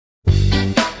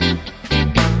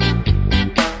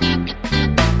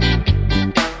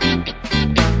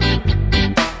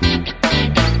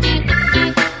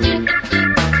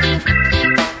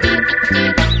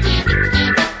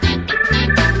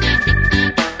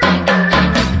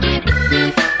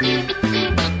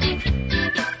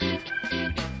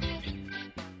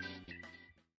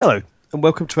Hello, and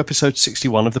welcome to episode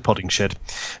 61 of The Podding Shed.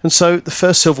 And so, the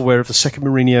first silverware of the second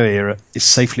Mourinho era is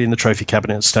safely in the trophy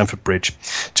cabinet at Stamford Bridge.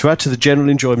 To add to the general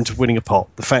enjoyment of winning a pot,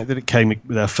 the fact that it came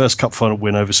with our first cup final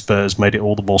win over Spurs made it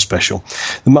all the more special.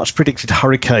 The much-predicted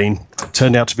hurricane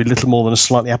turned out to be little more than a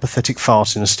slightly apathetic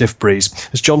fart in a stiff breeze,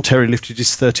 as John Terry lifted his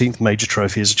 13th major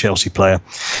trophy as a Chelsea player.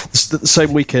 The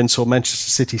same weekend saw Manchester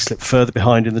City slip further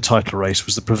behind in the title race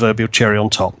was the proverbial cherry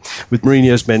on top, with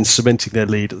Mourinho's men cementing their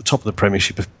lead at the top of the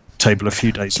Premiership table a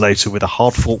few days later with a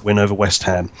hard-fought win over West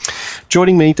Ham.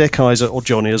 Joining me, Der Kaiser, or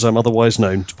Johnny as I'm otherwise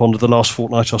known, to ponder the last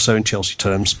fortnight or so in Chelsea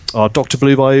terms, are Dr.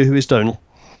 Blue Bayou, who is Donal.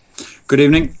 Good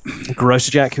evening.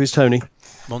 Grocer Jack, who is Tony.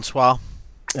 Bonsoir.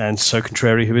 And So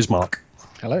Contrary, who is Mark.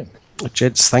 Hello.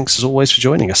 Gents, thanks as always for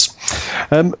joining us.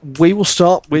 We will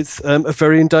start with a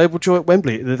very indelible joy at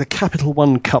Wembley, the Capital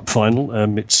One Cup final.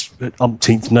 It's an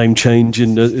umpteenth name change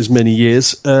in as many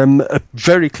years. A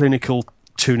very clinical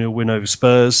 2-0 win over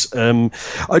Spurs.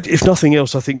 If nothing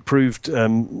else, I think proved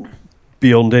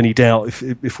beyond any doubt,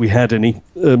 if we had any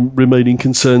remaining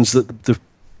concerns, that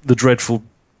the dreadful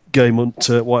game at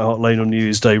White Hart Lane on New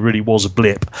Year's Day really was a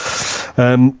blip.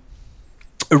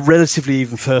 A relatively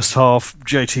even first half.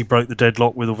 JT broke the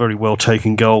deadlock with a very well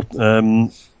taken goal.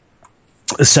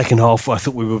 The second half, I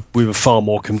thought we were far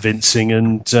more convincing,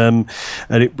 and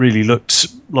it really looked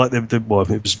like it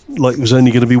was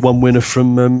only going to be one winner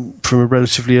from a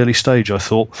relatively early stage. I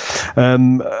thought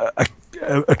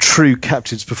a true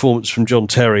captain's performance from John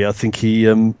Terry. I think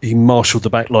he marshalled the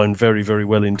back line very, very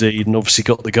well indeed, and obviously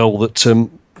got the goal that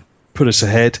put us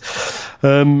ahead.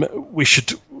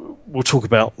 We'll talk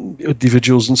about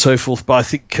individuals and so forth, but I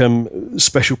think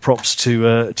special props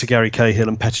to Gary Cahill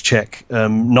and Petr Cech,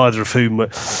 neither of whom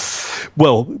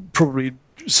probably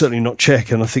certainly not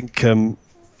Cech, and I think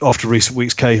after recent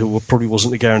weeks Cahill probably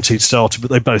wasn't a guaranteed starter,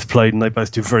 but they both played and they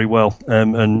both did very well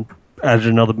and added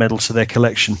another medal to their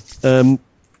collection. The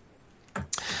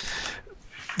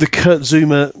Kurt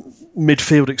Zouma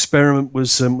midfield experiment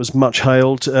was much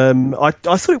hailed. I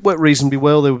thought it worked reasonably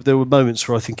well. There were moments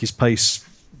where I think his pace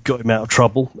got him out of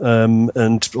trouble, and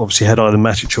obviously had either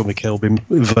Matic or Mikel been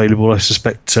available, I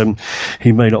suspect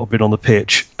he may not have been on the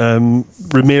pitch.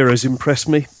 Ramirez impressed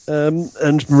me, and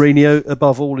Mourinho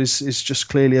above all is just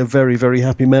clearly a very, very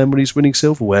happy man when he's winning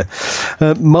silverware.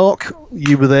 Mark,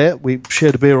 you were there, we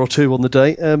shared a beer or two on the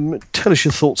day. Tell us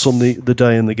your thoughts on the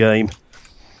day and the game.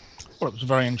 Well, it was a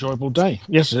very enjoyable day.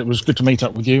 Yes, it was good to meet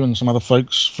up with you and some other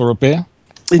folks for a beer.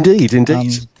 Indeed.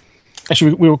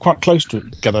 Actually, we were quite close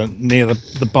together near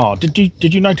the bar. Did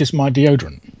you notice my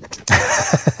deodorant?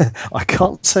 I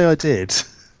can't say I did.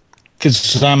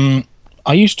 Because I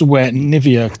used to wear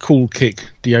Nivea Cool Kick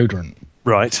deodorant.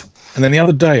 Right. And then the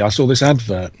other day I saw this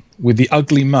advert with the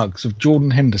ugly mugs of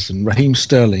Jordan Henderson, Raheem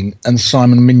Sterling and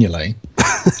Simon Mignolet.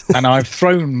 And I've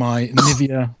thrown my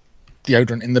Nivea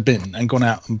deodorant in the bin and gone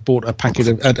out and bought a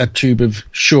tube of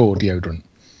Sure deodorant.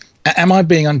 Am I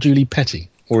being unduly petty,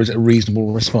 or is it a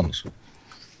reasonable response?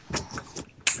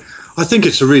 I think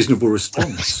it's a reasonable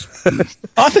response.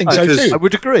 I think so too. I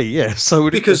would agree, yes.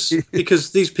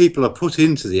 Because these people are put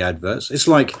into the adverts. It's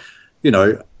like,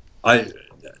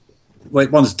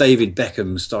 once David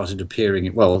Beckham started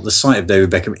appearing, the sight of David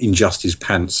Beckham in just his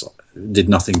pants did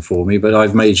nothing for me, but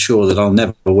I've made sure that I'll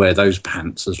never wear those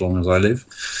pants as long as I live.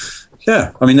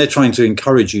 Yeah, I mean, they're trying to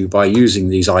encourage you by using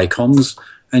these icons,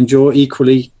 and you're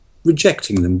equally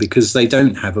rejecting them because they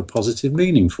don't have a positive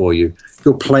meaning for you.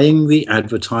 You're playing the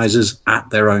advertisers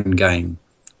at their own game.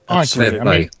 I agree. I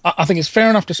mean, I think it's fair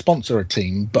enough to sponsor a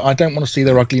team, but I don't want to see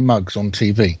their ugly mugs on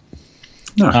TV.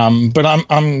 No. But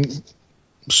I'm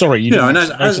sorry. And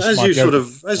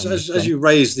as you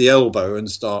raise the elbow and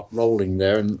start rolling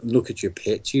there and look at your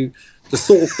pitch, the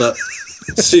thought that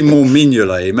Simon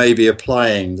Mignolet may be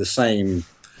applying the same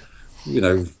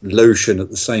lotion at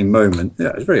the same moment.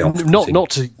 Yeah, it's very off-putting.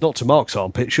 Not to Mark's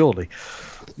armpit, surely.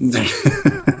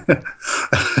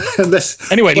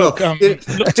 Anyway,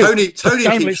 Tony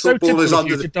keeps footballers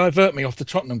under to divert me off the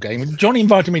Tottenham game. Johnny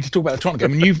invited me to talk about the Tottenham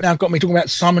game, and you've now got me talking about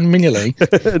Simon Mignolet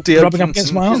rubbing up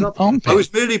against my armpit. I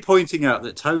was merely pointing out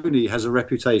that Tony has a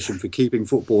reputation for keeping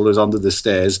footballers under the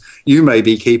stairs. You may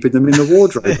be keeping them in the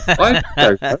wardrobe. I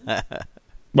don't know.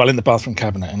 Well, in the bathroom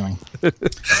cabinet, anyway.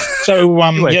 So,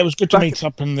 anyway, it was good to meet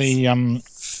up in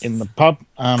the pub.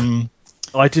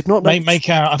 I did not make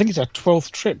I think it's our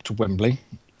 12th trip to Wembley,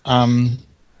 in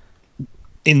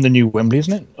the new Wembley,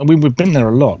 isn't it? We've been there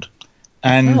a lot,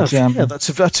 and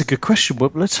that's a good question.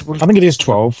 I think it is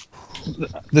 12.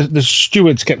 The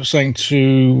stewards kept saying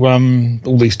to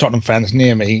all these Tottenham fans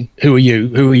near me, "Who are you?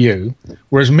 Who are you?"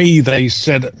 Whereas me, they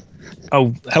said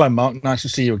Oh, hello, Mark. Nice to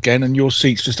see you again. And your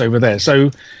seat's just over there.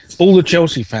 So all the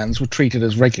Chelsea fans were treated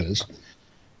as regulars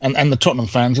and the Tottenham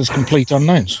fans as complete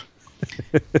unknowns.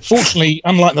 Fortunately,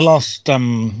 unlike the last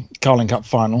Carling Cup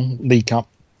final, League Cup,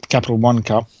 Capital One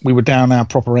Cup, we were down our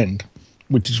proper end,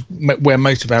 which is where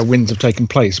most of our wins have taken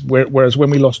place. Whereas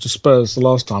when we lost to Spurs the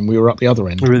last time, we were up the other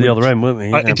end. We were the other end, weren't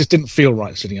we? It just didn't feel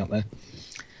right sitting up there.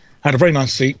 Had a very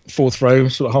nice seat, fourth row,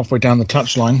 sort of halfway down the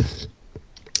touchline.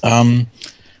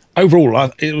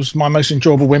 Overall, it was my most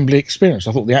enjoyable Wembley experience.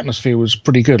 I thought the atmosphere was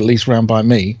pretty good, at least round by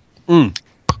me.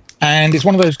 And it's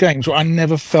one of those games where I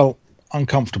never felt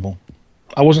uncomfortable.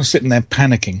 I wasn't sitting there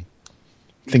panicking,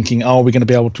 thinking, "Oh, are we going to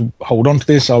be able to hold on to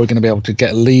this? Are we going to be able to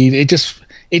get a lead?" It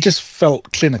just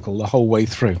felt clinical the whole way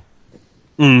through.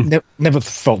 Never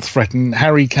felt threatened.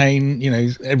 Harry Kane,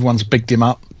 everyone's bigged him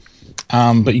up,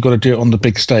 but you've got to do it on the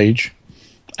big stage.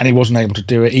 And he wasn't able to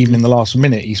do it. Even in the last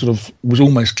minute, he sort of was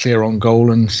almost clear on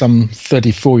goal, and some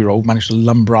 34-year-old managed to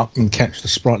lumber up and catch the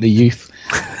sprightly youth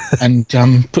and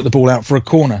put the ball out for a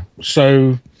corner.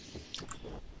 So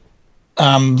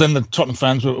then the Tottenham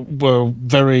fans were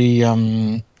very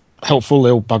helpful.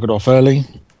 They all buggered off early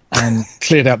and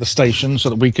cleared out the station so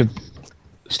that we could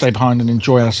stay behind and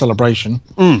enjoy our celebration,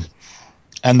 and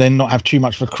then not have too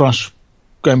much of a crush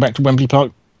going back to Wembley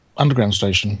Park Underground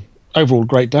Station. Overall,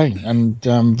 great day, and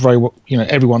very well.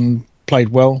 Everyone played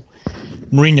well.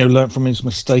 Mourinho learnt from his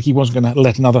mistake. He wasn't going to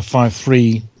let another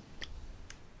 5-3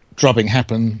 drubbing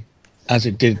happen as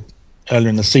it did earlier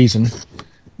in the season,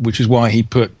 which is why he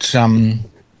put an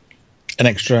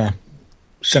extra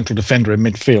central defender in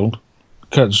midfield,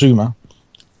 Kurt Zouma,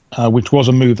 which was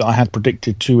a move that I had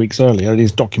predicted 2 weeks earlier. It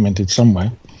is documented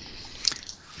somewhere.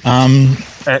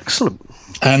 Excellent.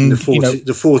 And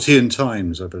the 40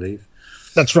 Times, I believe.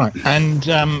 That's right, and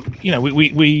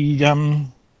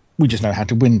we just know how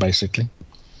to win, basically.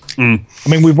 I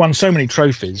mean, we've won so many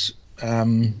trophies.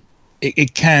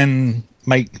 It can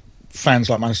make fans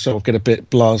like myself get a bit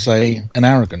blasé and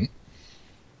arrogant,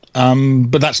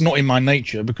 but that's not in my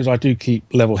nature, because I do keep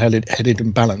level-headed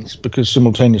and balanced, because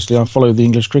simultaneously I follow the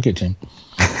English cricket team.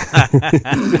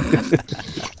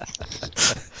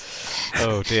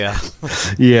 Oh dear.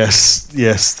 yes,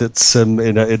 that's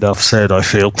enough said, I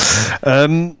feel.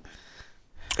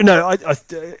 No, I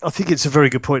think it's a very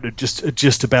good point of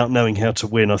just about knowing how to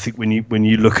win. I think when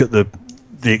you look at the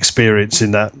experience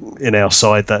in our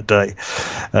side that day,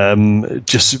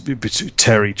 just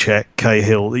Terry, Cech,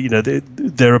 Cahill,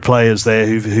 there are players there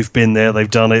who've been there,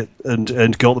 they've done it,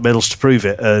 and got the medals to prove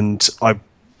it. And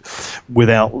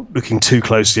without looking too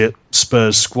closely at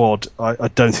Spurs' squad, I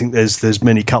don't think there's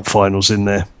many cup finals in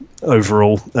there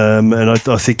overall, and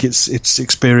I think it's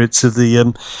experience of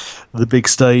the big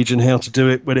stage and how to do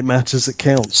it when it matters that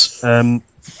counts. I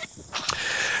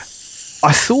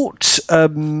thought,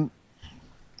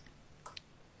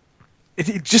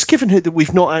 just given that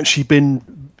we've not actually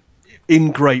been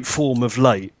in great form of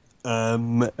late,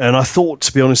 and I thought,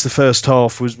 to be honest, the first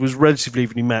half was relatively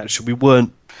evenly matched.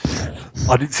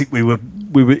 I didn't think we were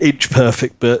inch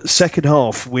perfect, but second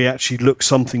half we actually looked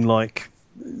something like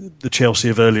the Chelsea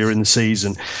of earlier in the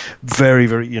season. Very,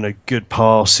 very, good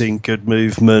passing, good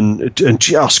movement, and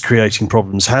just creating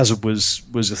problems. Hazard was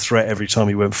a threat every time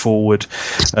he went forward.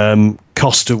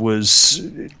 Costa was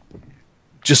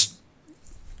just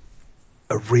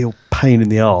a real pain in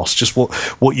the arse, just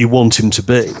what you want him to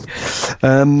be.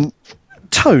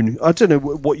 Tone, I don't know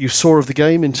what you saw of the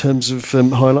game in terms of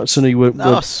highlights. I know you were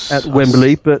at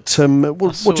Wembley, but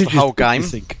what did you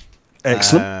think?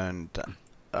 Excellent.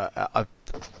 And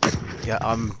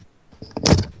I'm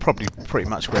probably pretty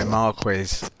much where Mark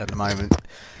is at the moment.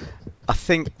 I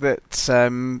think that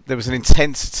there was an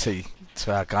intensity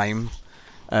to our game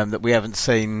that we haven't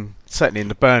seen, certainly in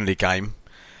the Burnley game,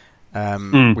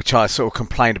 which I sort of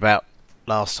complained about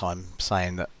last time,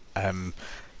 saying that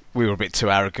we were a bit too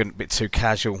arrogant, a bit too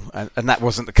casual, and that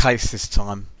wasn't the case this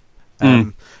time.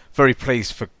 Very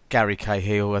pleased for Gary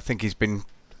Cahill. I think he's been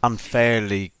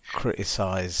unfairly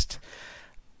criticised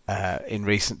in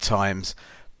recent times,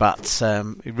 but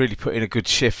he really put in a good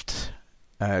shift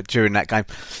during that game.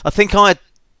 I think I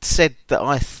said that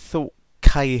I thought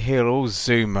Cahill or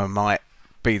Zouma might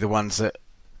be the ones that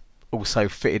also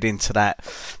fitted into that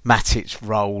Matic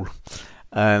role.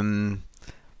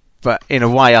 But in a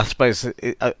way, I suppose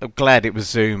I'm glad it was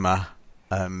Zouma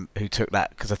who took that,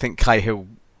 because I think Cahill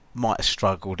might have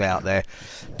struggled out there.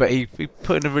 But he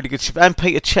put in a really good shift. And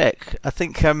Peter Cech, I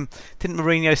think, didn't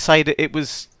Mourinho say that it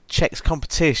was Cech's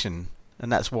competition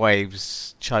and that's why he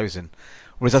was chosen?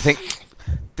 Whereas I think,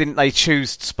 didn't they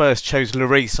Spurs chose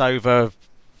Lloris over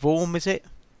Vorm, is it?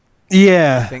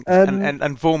 Yeah. I think, and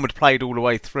Vorm had played all the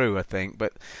way through, I think.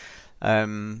 But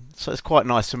So it's quite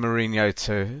nice for Mourinho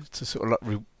to sort of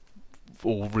like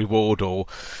reward or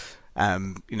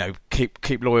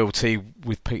keep loyalty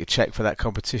with Peter Cech for that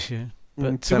competition.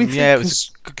 But it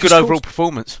was a good overall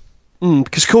performance.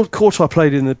 Because Courtois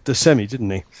played in the semi,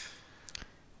 didn't he?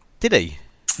 Did he?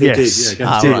 Yes.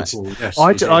 Right. Yes,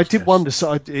 I did wonder.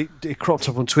 So it cropped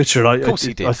up on Twitter, and I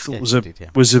thought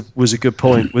was a good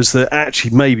point. Was that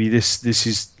actually maybe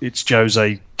it's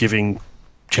Jose giving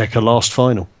Cech a last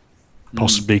final,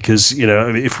 possibly because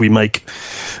if we make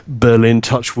Berlin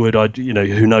touch wood,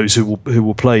 who knows who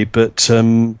will play, but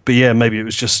yeah, maybe it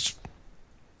was just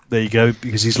there you go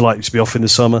because he's likely to be off in the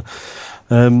summer.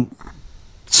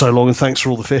 So long and thanks for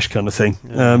all the fish, kind of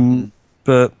thing.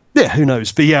 But yeah, who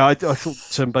knows? But yeah, I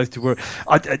thought both were.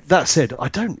 That said, I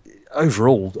don't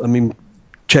overall. I mean,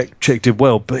 Cech did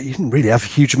well, but he didn't really have a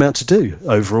huge amount to do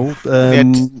overall.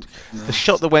 The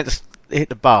shot that hit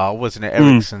the bar, wasn't it?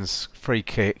 Eriksen's free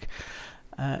kick,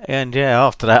 and yeah,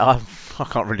 after that, I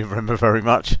can't really remember very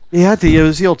much. He had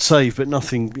the odd save, but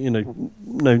nothing.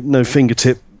 No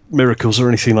fingertip miracles or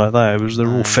anything like that. They're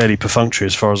all fairly perfunctory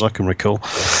as far as I can recall.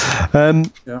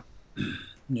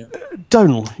 Yeah.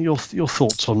 Donal, your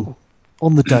thoughts on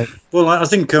the day? Well, I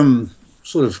think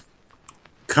sort of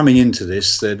coming into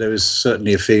this, there was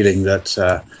certainly a feeling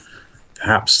that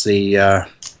perhaps the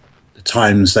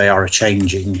times they are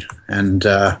changing, and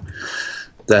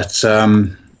that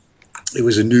it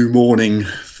was a new morning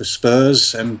for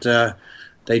Spurs, and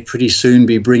they'd pretty soon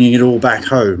be bringing it all back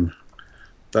home.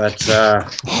 But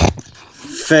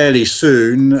fairly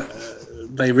soon,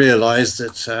 they realised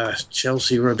that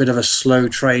Chelsea were a bit of a slow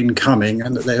train coming,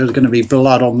 and that there was going to be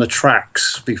blood on the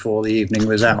tracks before the evening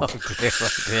was out.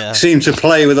 Seemed to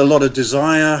play with a lot of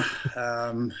desire,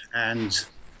 and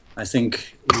I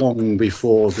think long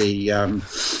before the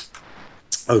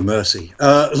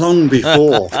long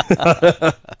before.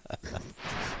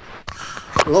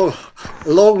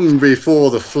 Long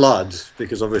before the flood,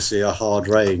 because obviously a hard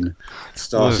rain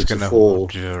started to fall.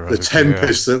 The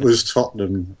tempest that was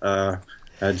Tottenham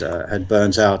had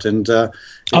burnt out, and I'm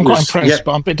quite impressed,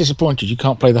 but I'm a bit disappointed you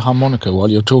can't play the harmonica while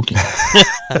you're talking.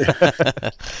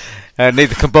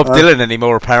 Neither can Bob Dylan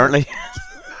anymore, apparently.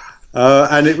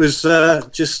 And it was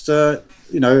just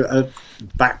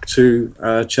back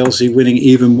to Chelsea winning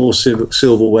even more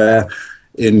silverware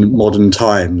in modern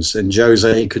times, and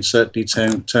Jose could certainly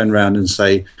turn around and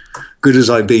say, good as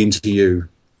I've been to you,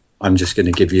 I'm just going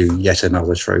to give you yet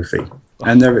another trophy.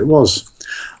 And there it was,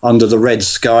 under the red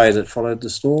sky that followed the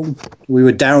storm. We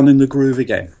were down in the groove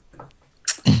again.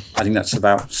 I think that's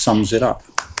about sums it up.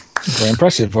 Very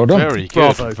impressive, well done. Very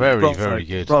good, very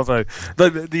good. Bravo.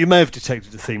 You may have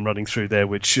detected a theme running through there,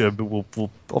 which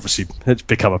will obviously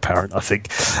become apparent, I think.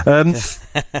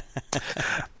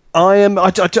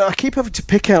 I keep having to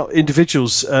pick out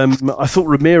individuals. I thought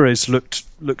Ramirez looked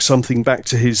something back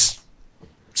to his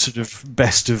sort of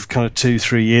best of kind of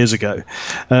 2-3 years ago,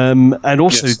 and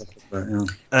also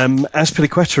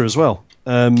Azpilicueta as well.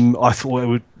 I thought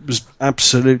it was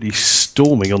absolutely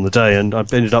storming on the day, and I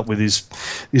ended up with his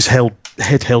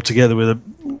head held together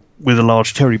with a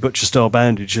large Terry Butcher style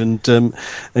bandage, and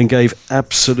gave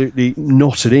absolutely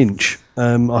not an inch.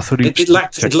 I thought it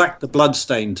lacked the blood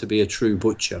stain to be a true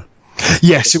butcher.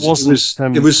 Yes, it was.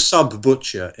 It was sub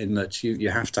butcher in that you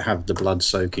have to have the blood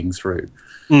soaking through.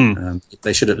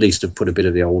 They should at least have put a bit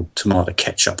of the old tomato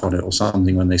ketchup on it or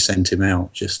something when they sent him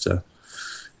out, just to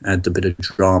add a bit of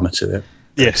drama to it.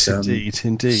 Yes, indeed.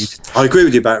 I agree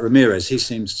with you about Ramirez. He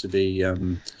seems to be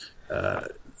in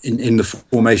the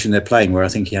formation they're playing, where I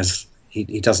think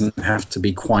he doesn't have to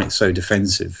be quite so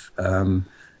defensive.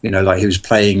 Like he was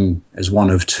playing as one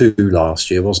of two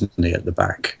last year, wasn't he, at the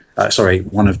back?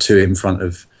 One of two in front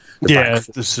of the back.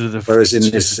 Whereas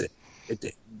in this,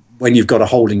 when you've got a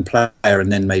holding player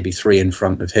and then maybe three in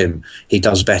front of him, he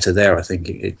does better there. I think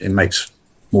it makes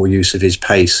more use of his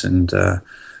pace and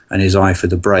his eye for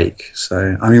the break.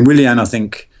 So, I mean, Willian, I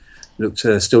think,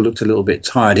 still looked a little bit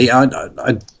tired. I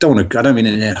don't mean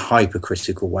in a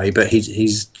hypercritical way, but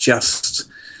he's just,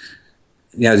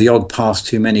 the odd pass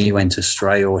too many he went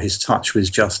astray, or his touch was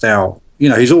just out.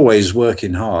 He's always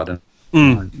working hard, and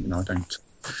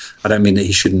I don't mean that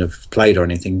he shouldn't have played or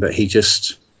anything, but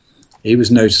he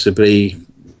was noticeably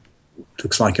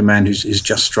looks like a man who's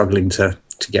just struggling to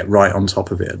get right on top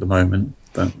of it at the moment.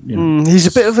 But he's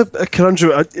a bit of a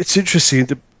conundrum. It's interesting.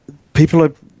 The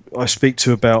people I speak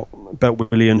to about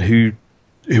Willian who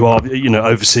are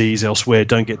overseas elsewhere,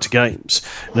 don't get to games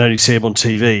and only see him on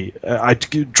TV.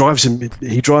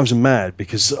 He drives him mad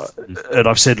because, and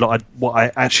I've said I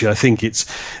think it's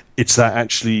that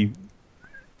actually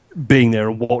being there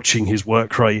and watching his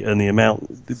work rate and the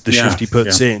amount, the shift he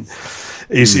puts in,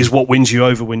 is what wins you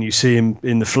over when you see him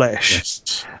in the flesh.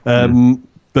 Yes.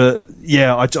 But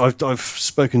yeah, I've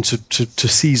spoken to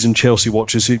seasoned Chelsea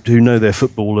watchers who know their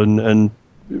football and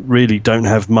really don't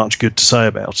have much good to say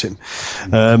about him.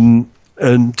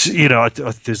 And you know,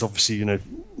 there's obviously, you know,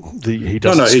 he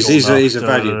doesn't. No, he's enough, a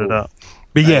valuable.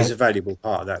 But yeah, he's a valuable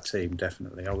part of that team.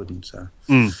 Definitely, I wouldn't.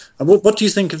 And what do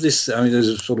you think of this? I mean, there's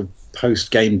a sort of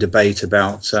post-game debate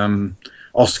about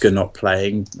Oscar not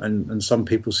playing, and some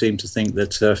people seem to think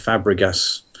that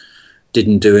Fabregas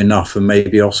didn't do enough, and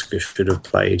maybe Oscar should have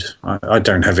played. I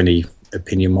don't have any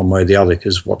opinion one way or the other,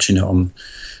 because watching it on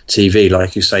TV,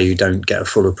 like you say, you don't get a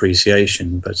full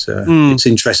appreciation. But it's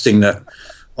interesting that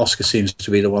Oscar seems to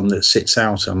be the one that sits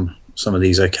out on some of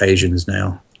these occasions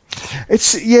now.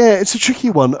 It's a tricky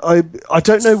one. I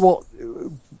don't know what,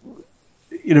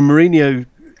 you know, Mourinho.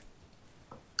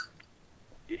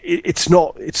 It's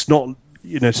not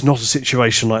you know, it's not a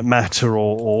situation like Mata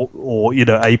or you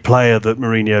know, a player that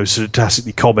Mourinho sort of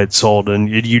tacitly comments on, and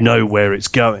you know where it's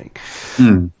going.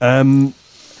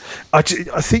 I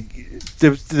think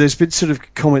there's been sort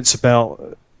of comments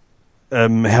about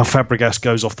how Fabregas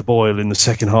goes off the boil in the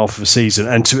second half of the season,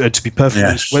 and to be perfectly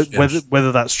honest,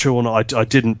 whether that's true or not, I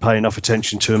didn't pay enough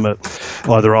attention to him at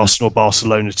either Arsenal or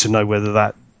Barcelona to know whether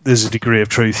that there's a degree of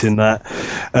truth in that.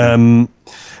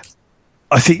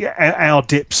 I think our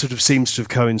dip sort of seems to have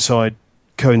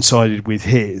coincided with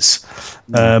his,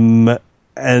 and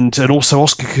also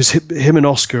Oscar, because him and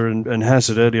Oscar and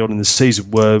Hazard early on in the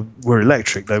season were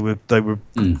electric. They were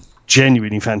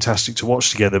genuinely fantastic to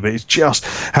watch together. But it's just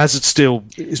Hazard still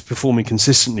is performing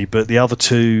consistently, but the other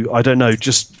two, I don't know,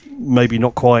 just maybe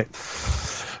not quite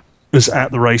as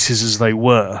at the races as they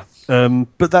were.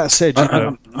 But that said,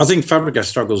 I think Fabregas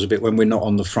struggles a bit when we're not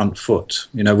on the front foot.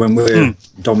 You know, when we're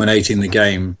dominating the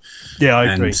game. Yeah,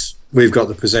 I agree. We've got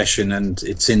the possession, and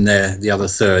it's in there. The other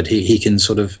third, he can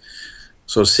sort of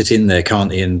sit in there,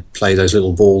 can't he, and play those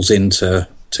little balls into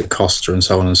Costa and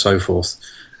so on and so forth,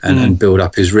 and build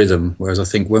up his rhythm. Whereas I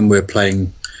think when we're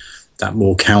playing that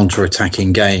more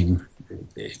counter-attacking game,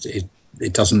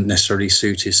 it doesn't necessarily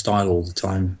suit his style all the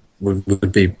time.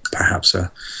 Would be perhaps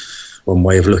one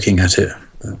way of looking at it.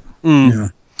 But,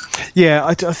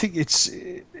 I think it's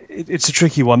a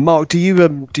tricky one. Mark, do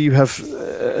you have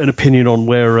an opinion on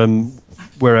where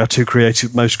our two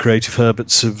most creative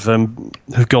Herberts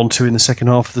have gone to in the second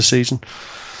half of the season?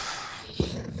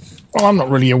 Well, I'm not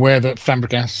really aware that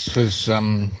Fabregas has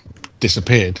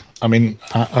disappeared. I mean,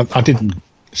 I did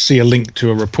see a link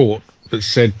to a report that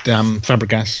said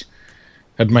Fabregas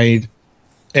had made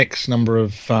X number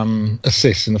of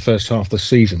assists in the first half of the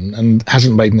season and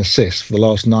hasn't made an assist for the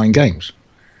last 9 games.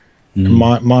 And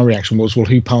my reaction was, well,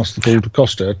 who passed the ball to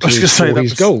Costa to score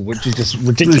his goal, which is just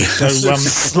ridiculous.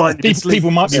 So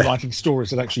people might be writing stories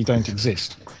that actually don't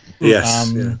exist. Yes.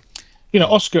 You know,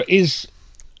 Oscar is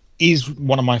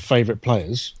one of my favourite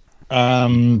players,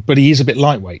 but he is a bit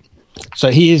lightweight.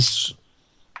 So he is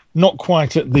not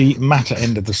quite at the Mata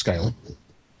end of the scale,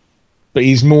 but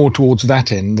he's more towards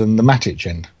that end than the Matic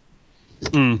end.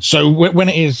 So when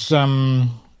it is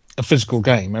a physical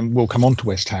game, and we'll come on to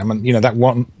West Ham, and you know that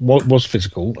one was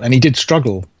physical, and he did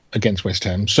struggle against West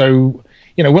Ham. So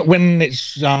you know when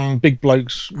it's big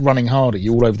blokes running hard at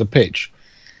you all over the pitch,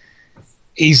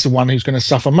 he's the one who's going to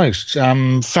suffer most.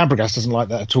 Fabregas doesn't like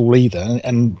that at all either,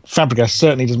 and Fabregas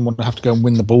certainly doesn't want to have to go and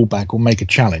win the ball back or make a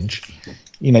challenge.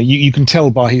 You know, you can tell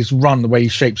by his run, the way he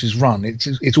shapes his run,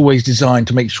 it's always designed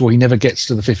to make sure he never gets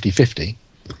to the 50-50,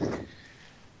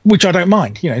 which I don't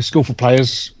mind. You know, skillful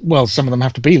players, well, some of them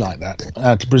have to be like that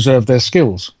to preserve their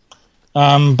skills.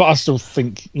 But I still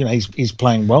think, you know, he's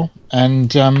playing well.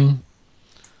 And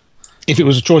if it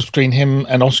was a choice between him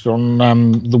and Oscar on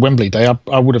the Wembley day,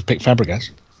 I would have picked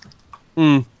Fabregas.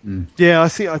 Yeah, I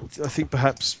think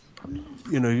perhaps,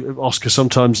 you know, Oscar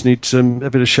sometimes needs a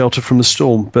bit of shelter from the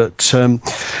storm, but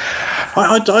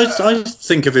I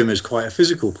think of him as quite a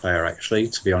physical player. Actually,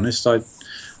 to be honest,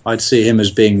 I'd see him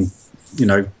as being, you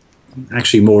know,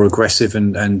 actually more aggressive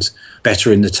and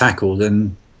better in the tackle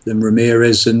than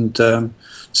Ramirez and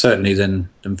certainly than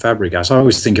Fabregas. I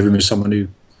always think of him as someone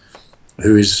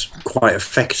who is quite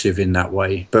effective in that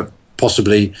way, but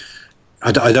possibly.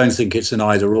 I don't think it's an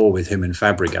either or with him and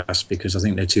Fabregas, because I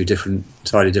think they're two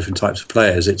entirely different types of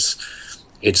players.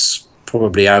 It's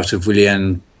probably out of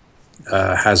Willian,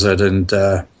 Hazard and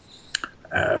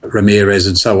Ramirez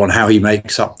and so on, how he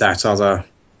makes up that other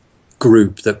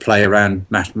group that play around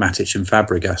Matic and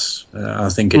Fabregas. I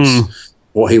think it's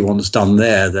what he wants done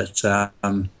there, that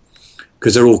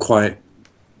because they're all quite,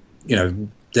 you know,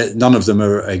 none of them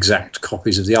are exact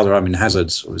copies of the other. I mean,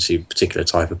 Hazard's obviously a particular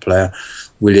type of player.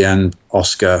 Willian,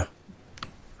 Oscar,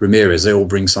 Ramirez, they all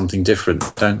bring something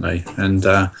different, don't they? And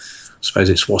I suppose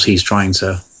it's what he's trying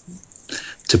to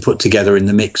put together in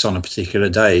the mix on a particular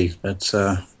day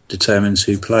that determines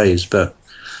who plays. But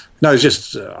no, it's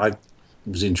just I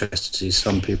was interested to see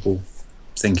some people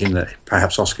thinking that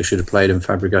perhaps Oscar should have played and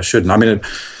Fabregas shouldn't. I mean,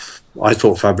 I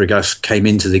thought Fabregas came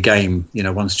into the game,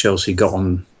 once Chelsea got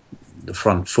on the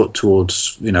front foot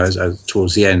towards,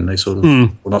 towards the end. They sort of,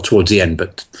 well, not towards the end,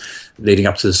 but leading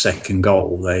up to the second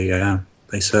goal, they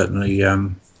certainly,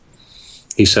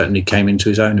 he certainly came into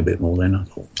his own a bit more then, I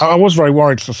thought. I was very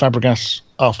worried for Fabregas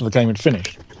after the game had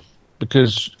finished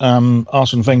because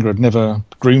Arsene Wenger had never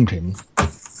groomed him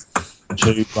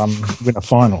to win a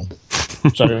final.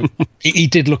 So he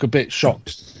did look a bit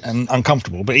shocked and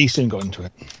uncomfortable, but he soon got into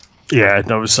it. Yeah,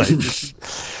 no, I was saying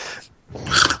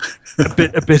a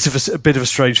bit of a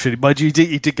strange feeling. Mind you,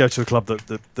 he did go to a club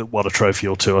that won a trophy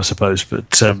or two, I suppose.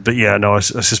 But yeah, no, I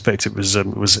suspect it was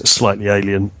slightly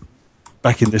alien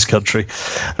back in this country.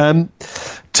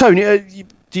 Tony,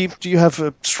 do you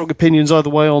have strong opinions either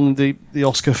way on the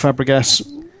Oscar Fabregas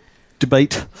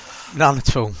debate? None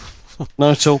at all.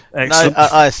 None at all. Excellent. No,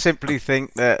 I simply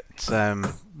think that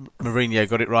Mourinho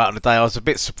got it right on the day. I was a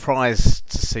bit surprised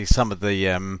to see some of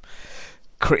the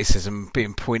criticism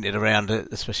being pointed around,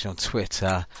 especially on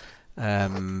Twitter,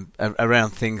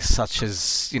 around things such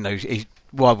as,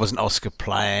 why wasn't Oscar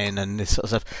playing and this sort of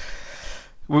stuff.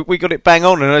 We got it bang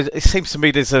on, and it seems to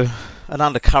me there's an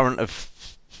undercurrent of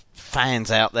fans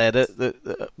out there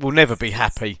that will never be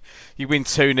happy. You win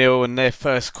 2-0 and their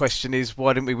first question is,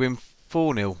 why didn't we win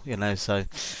 4-0? So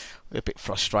we're a bit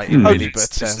frustrated, really.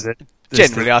 But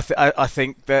generally, I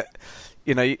think that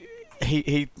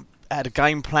he had a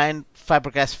game plan.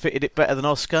 Fabregas fitted it better than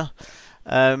Oscar,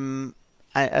 and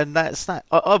that's that.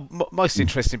 Most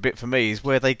interesting bit for me is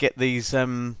where they get these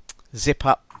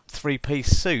zip-up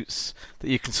 3-piece suits that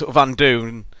you can sort of undo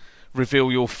and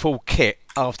reveal your full kit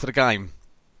after the game.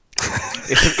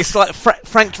 It's like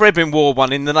Frank Drebin wore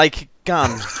one in The Naked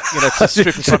Gun, to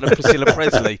strip in front of Priscilla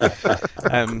Presley.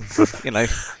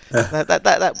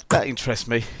 That interests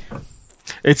me.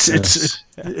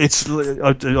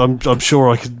 I'm sure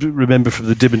I could remember from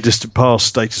the dim and distant past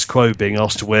Status Quo being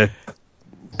asked to wear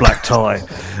black tie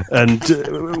and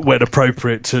when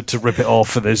appropriate to rip it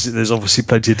off, and there's obviously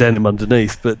plenty of denim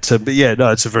underneath. But yeah,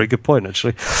 no, it's a very good point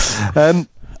actually.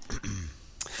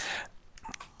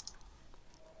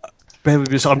 Bear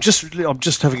with me. I'm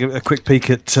just having a quick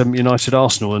peek at United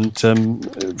Arsenal, and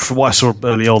from what I saw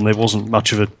early on, there wasn't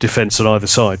much of a defence on either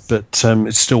side, but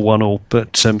it's still 1-1.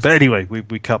 But anyway,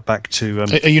 we cut back to.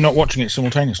 Are you not watching it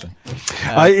simultaneously?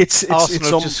 Arsenal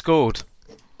have just scored.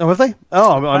 Oh, have they?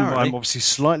 Oh, I'm obviously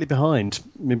slightly behind.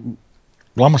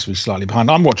 Well, I must be slightly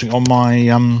behind. I'm watching on my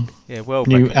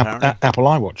new Apple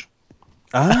iWatch.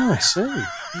 Ah, I see.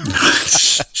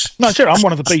 No, seriously, I'm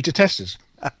one of the beta testers.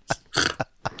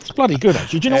 It's bloody good,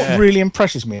 actually. Do you know what really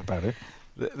impresses me about it?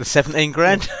 The 17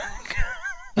 grand?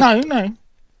 No.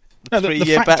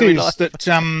 The fact is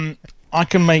that I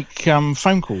can make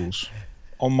phone calls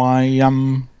on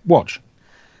my watch.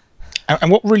 And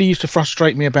what really used to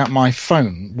frustrate me about my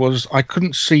phone was I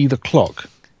couldn't see the clock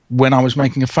when I was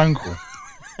making a phone call.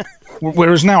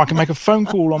 Whereas now I can make a phone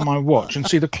call on my watch and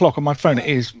see the clock on my phone. It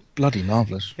is bloody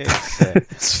marvellous. Do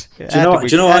you know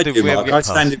what I do, Mark? I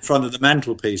stand in front of the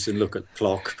mantelpiece and look at the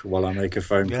clock while I make a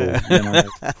phone call. Anyway.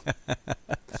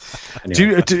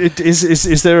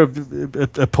 Is there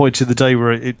a point in the day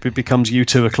where it becomes you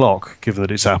 2 o'clock, given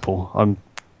that it's Apple? I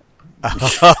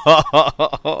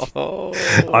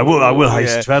will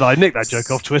hasten to add. I nicked that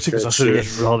joke off Twitter because I thought it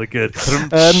was rather good.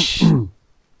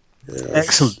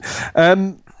 Excellent.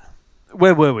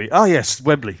 Where were we? Oh yes,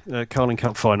 Wembley, Carling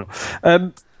Cup final.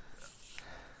 I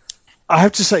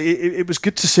have to say it was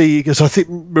good to see, because I think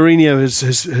Mourinho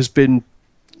has been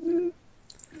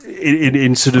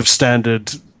in sort of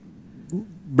standard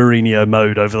Mourinho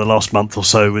mode over the last month or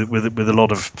so, with a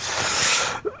lot of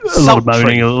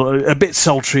moaning, a bit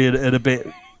sultry and a bit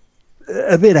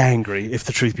angry, if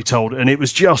the truth be told. And it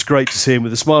was just great to see him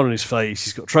with a smile on his face.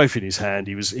 He's got a trophy in his hand.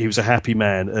 He was a happy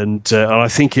man, and I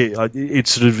think it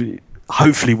sort of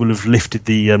hopefully will have lifted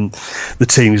the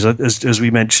teams. As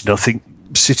we mentioned, I think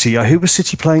City. Who was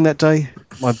City playing that day?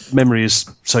 My memory is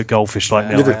so goldfish like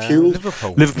now.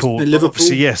 Liverpool.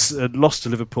 Obviously, yes, lost to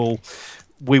Liverpool.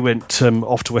 we went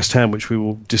off to West Ham, which we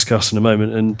will discuss in a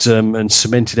moment, and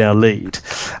cemented our lead.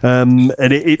 And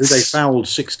they fouled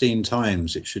 16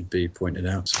 times. It should be pointed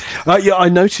out. Yeah, I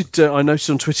noted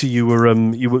on Twitter you were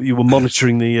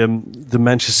monitoring the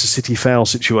Manchester City foul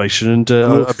situation, and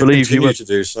I believe you were to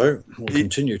do so. We'll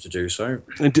continue to do so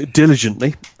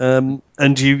diligently.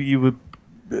 And you were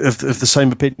of the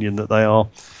same opinion that they are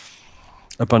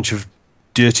a bunch of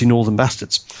dirty northern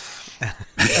bastards.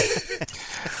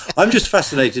 I'm just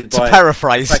fascinated by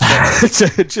paraphrase.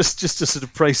 just to sort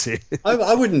of praise it.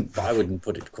 I wouldn't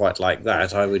put it quite like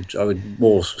that. I would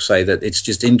more say that it's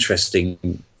just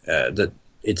interesting that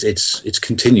it's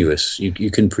continuous.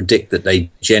 You can predict that they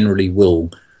generally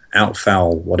will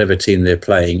outfoul whatever team they're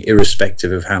playing,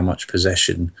 irrespective of how much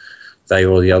possession they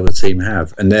or the other team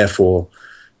have, and therefore,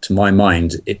 to my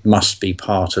mind, it must be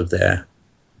part of their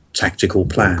tactical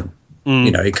plan.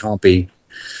 You know, it can't be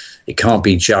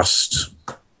just,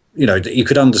 you know, you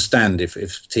could understand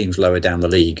if teams lower down the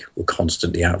league were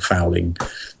constantly outfouling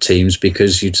teams,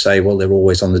 because you'd say, well, they're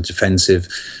always on the defensive,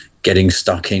 getting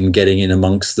stuck in, getting in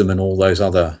amongst them, and all those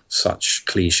other such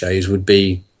cliches would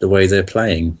be the way they're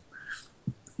playing.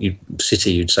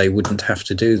 City, you'd say, wouldn't have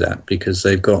to do that because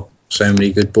they've got so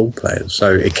many good ball players.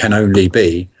 So it can only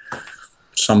be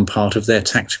some part of their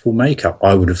tactical makeup,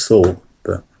 I would have thought.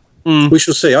 But we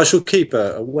shall see. I shall keep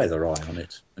a weather eye on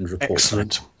it and report.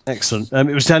 Excellent.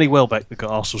 It was Danny Welbeck that got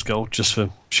Arsenal's goal, just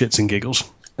for shits and giggles.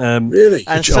 Really?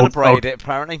 And celebrated it,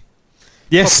 apparently.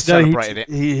 Yes, he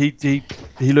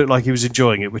looked like he was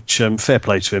enjoying it, which fair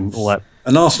play to him. All that.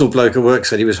 An Arsenal bloke at work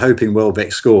said he was hoping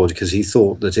Welbeck scored because he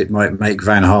thought that it might make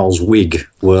Van Gaal's wig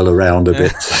whirl around a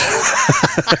bit.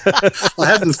 I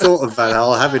hadn't thought of Van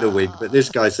Gaal having a wig, but this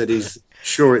guy said he's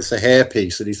sure it's a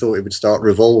hairpiece, and he thought it would start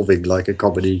revolving like a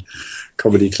comedy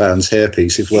clown's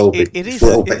hairpiece if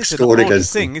Welbeck scored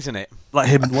against thing, isn't it? Like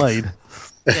him and Wayne.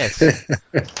 Yes.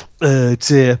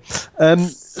 Dear.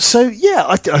 So yeah,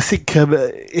 I think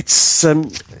it's.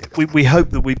 We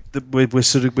hope that we're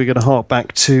going to hark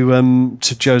back to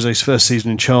Jose's first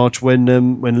season in charge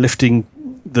when lifting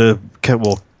the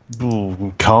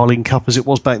Carling Cup as it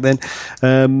was back then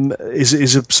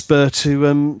is a spur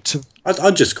to.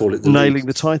 I'd just call it nailing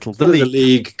the title. The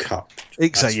League Cup.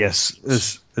 Exactly. Yes,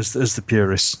 as the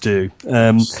purists do.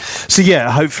 So yeah,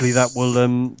 hopefully that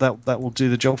will do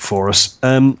the job for us.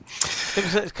 I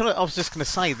was just going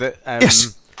to say that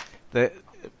yes. that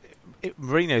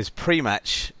Mourinho's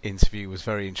pre-match interview was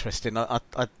very interesting. I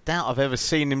doubt I've ever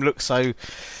seen him look so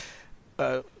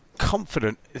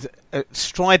confident,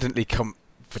 stridently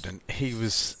confident. He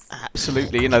was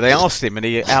absolutely, they asked him and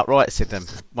he outright said them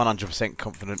 100%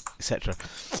 confident, etc.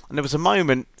 And there was a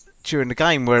moment during the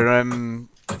game where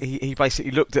he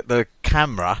basically looked at the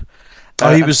camera.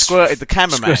 He was squirted the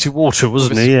cameraman. Squirted water,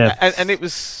 wasn't he? Yeah. And it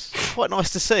was quite nice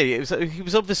to see. He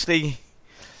was obviously.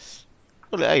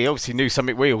 Well, he obviously knew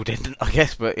something we all didn't, I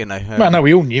guess, but well, no,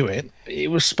 we all knew it.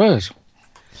 It was Spurs.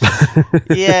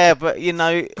 Yeah, but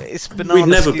it's bananas. We'd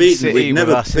never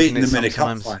beaten them in a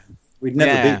cup final. We'd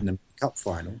never beaten them in a cup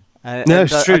final. No,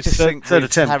 it's true. I just think third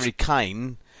with attempt. Harry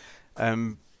Kane,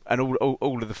 and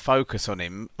all of the focus on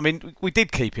him. I mean, we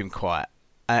did keep him quiet,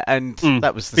 and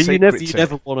that was the but secret.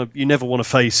 You never want to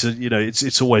face.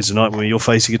 It's always a nightmare when you're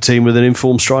facing a team with an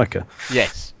informed striker.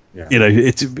 Yes. Yeah.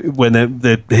 When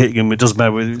they're hitting them, it doesn't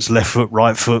matter whether it's left foot,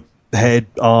 right foot, head,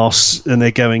 arse, and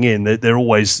they're going in. They're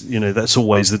always, that's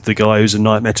always the guy who's a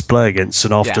nightmare to play against.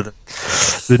 And after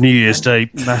the New Year's Day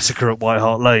massacre at White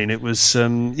Hart Lane, it was,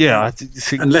 I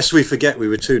think. Unless we forget we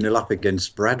were 2-0 up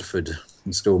against Bradford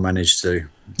and still managed to.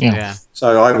 Yeah.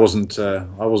 So I wasn't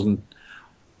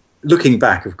looking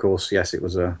back. Of course, yes, it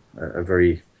was a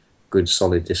very good,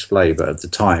 solid display. But at the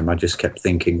time, I just kept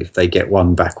thinking if they get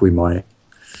one back, we might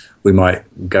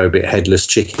go a bit headless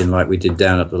chicken like we did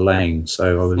down at the Lane.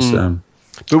 So I was, I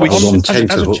was on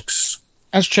tenterhooks.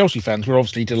 As Chelsea fans, we're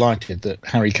obviously delighted that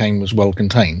Harry Kane was well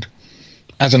contained.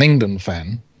 As an England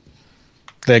fan,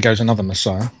 there goes another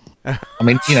Messiah. I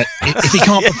mean, if he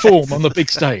can't perform on the big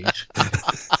stage,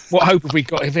 what hope have we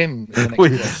got of him? We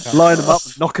line him up,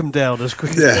 and knock him down as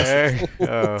quick as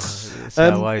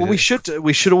possible. Well, we should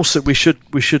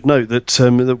note that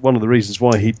that one of the reasons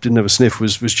why he didn't have a sniff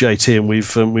was JT, and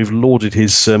we've lauded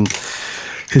his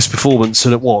performance.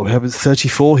 And at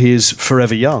 34, he is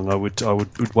forever young. I would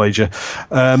wager.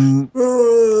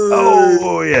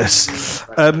 Oh yes,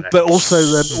 but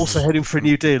also heading for a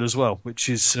new deal as well, which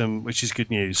is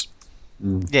good news.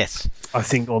 Yes, I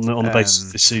think on the basis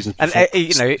of this season. And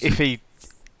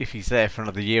if he's there for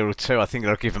another year or two, I think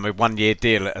they'll give him a 1-year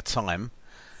deal at a time.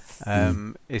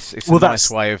 It's a nice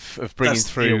way of bringing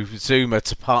through Zuma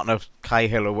to partner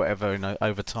Cahill or whatever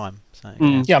over time. So,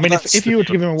 Yeah, I mean, That's if you were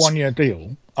to the give him a difference. 1-year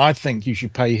deal, I think you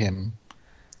should pay him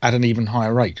at an even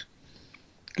higher rate.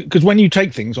 Because when you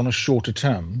take things on a shorter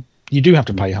term, you do have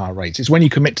to pay higher rates. It's when you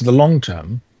commit to the long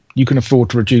term, you can afford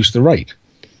to reduce the rate.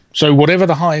 So whatever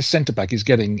the highest centre-back is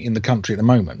getting in the country at the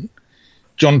moment,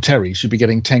 John Terry should be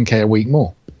getting 10k a week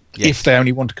more if they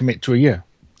only want to commit to a year.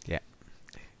 Yeah.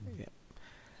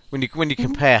 When you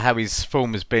compare how his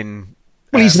form has been,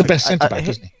 Well, he's the best centre-back,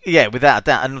 isn't he? Yeah, without a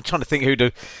doubt. And I'm trying to think you'd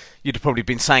have probably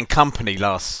been saying Company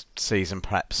last season,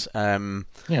 perhaps. Yeah,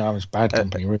 I was bad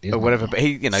company, really. Or Isn't whatever. it? But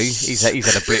he's had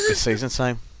a blip this season,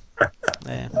 so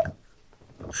yeah.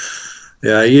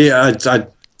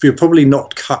 You're probably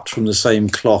not cut from the same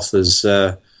cloth as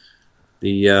the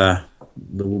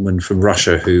woman from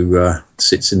Russia who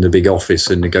sits in the big office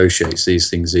and negotiates these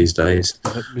things these days.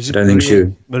 Was I it don't think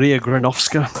she. Maria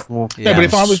Granovska? Or, No, but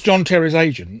if I was John Terry's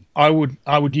agent, I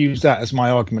would use that as my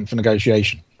argument for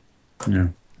negotiation. Yeah.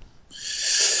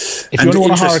 If you only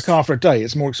want to hire a car for a day,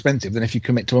 it's more expensive than if you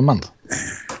commit to a month.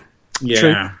 Yeah,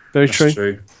 True. Very that's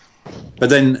true. But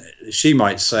then she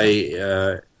might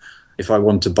say, if I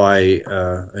want to buy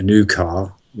a new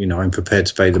car, I'm prepared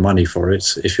to pay the money for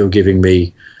it. If you're giving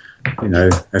me, a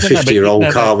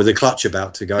 50-year-old car with a clutch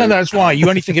about to go. No, that's why you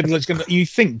only think you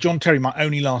think John Terry might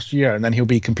only last a year and then he'll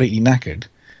be completely knackered.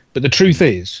 But the truth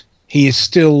is, he is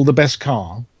still the best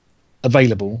car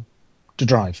available to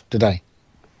drive today.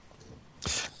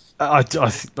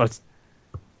 As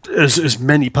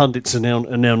many pundits are now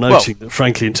noting that,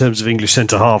 frankly, in terms of English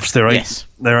centre halves, there ain't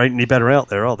any better out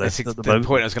there, are there? I think the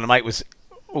point I was going to make was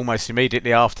almost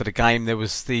immediately after the game. There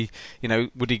was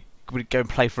would he go and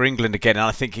play for England again? And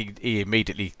I think he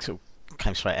immediately sort of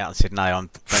came straight out and said, "No, I'm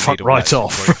right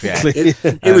off." Yeah.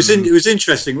 It was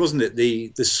interesting, wasn't it?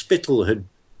 The spittle had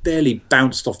barely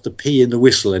bounced off the P in the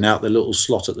whistle and out the little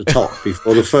slot at the top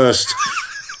before the first.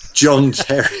 John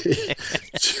Terry.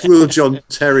 Will John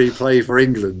Terry play for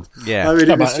England? Yeah. I mean,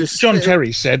 it was just, John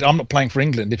Terry said, "I'm not playing for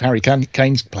England if Harry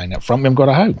Kane's playing up front. We haven't got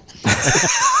a hope."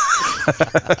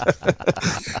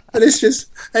 And it's just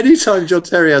anytime John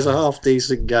Terry has a half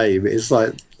decent game, it's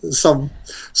like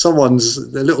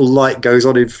someone's the little light goes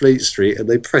on in Fleet Street and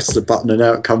they press the button and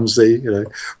out comes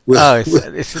the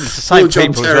it's the same will John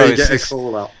people Terry as well. get a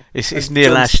call up? It's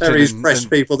Neil John Ashton. Terry's press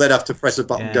people then have to press a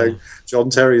button Yeah. going, John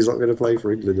Terry's not going to play for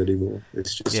England anymore.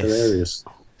 It's just hilarious.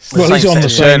 Well, he's on the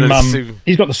same. journalists who-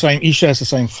 He's got the same. He shares the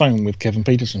same phone with Kevin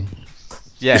Peterson.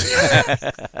 Yeah.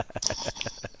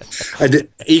 And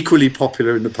equally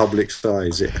popular in the public's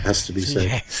eyes, it has to be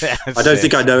said. Yeah, I don't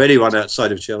think I know anyone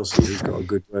outside of Chelsea who's got a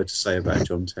good word to say about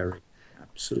John Terry.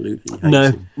 Absolutely hate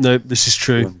him. No, this is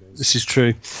true. This is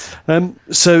true.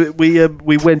 So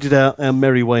we wended our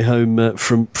merry way home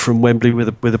from Wembley with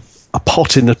a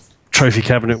pot in the trophy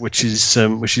cabinet, which is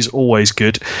always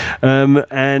good.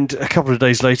 And a couple of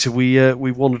days later,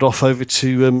 we wandered off over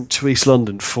to East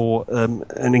London for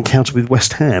an encounter with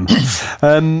West Ham.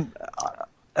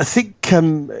 I think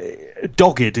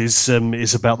dogged is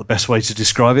about the best way to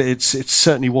describe it. It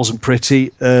certainly wasn't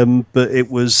pretty, but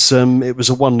it was a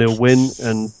 1-0 win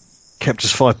and kept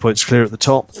us 5 points clear at the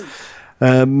top.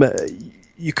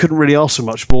 You couldn't really ask for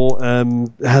much more.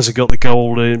 Hazard got the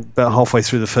goal in about halfway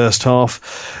through the first half.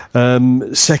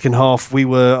 Second half, we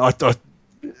were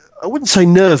I wouldn't say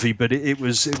nervy, but it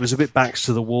was a bit backs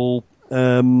to the wall.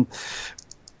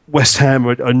 West Ham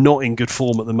are not in good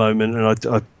form at the moment,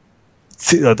 and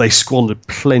they squandered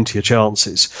plenty of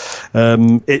chances.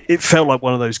 It felt like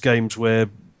one of those games where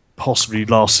possibly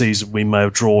last season we may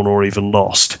have drawn or even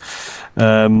lost.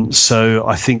 So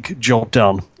I think job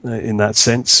done in that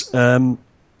sense.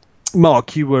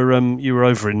 Mark, you were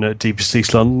over in deepest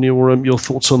East London. Your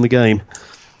thoughts on the game?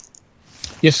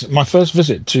 Yes, my first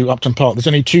visit to Upton Park. There's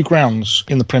only 2 grounds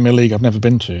in the Premier League I've never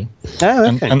been to,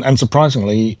 and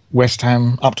surprisingly, West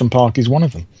Ham Upton Park is one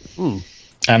of them.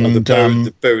 And the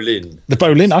Boleyn. The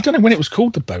Boleyn. I don't know when it was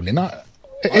called the Boleyn.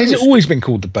 Has it always been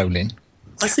called the Boleyn?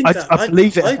 I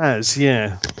believe it has.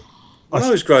 Yeah. When I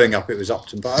was growing up, it was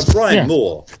Upton Park. Brian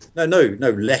Moore. No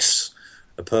less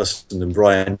a person than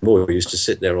Brian Moore who used to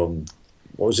sit there on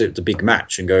the big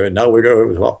match and go, and now we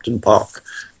go to Upton Park.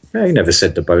 Yeah, he never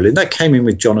said the Boleyn. That came in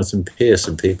with Jonathan Pearce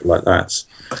and people like that.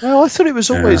 Well, I thought it was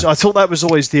always. I thought that was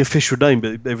always the official name,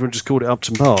 but everyone just called it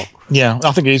Upton Park. Yeah,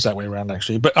 I think it is that way around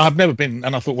actually. But I've never been,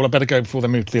 and I thought, well, I better go before they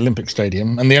move to the Olympic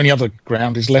Stadium. And the only other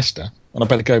ground is Leicester, and I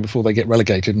better go before they get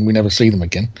relegated and we never see them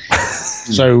again.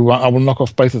 So I will knock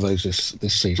off both of those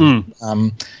this season.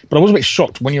 But I was a bit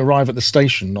shocked when you arrive at the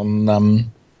station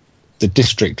on the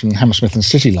District and Hammersmith and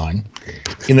City line,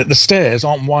 in that the stairs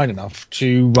aren't wide enough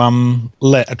to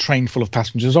let a train full of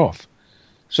passengers off.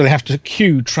 So they have to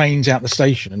queue trains out the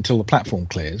station until the platform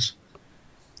clears,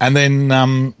 and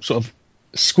then sort of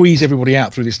squeeze everybody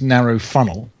out through this narrow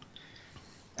funnel.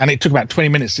 And it took about 20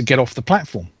 minutes to get off the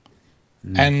platform.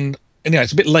 And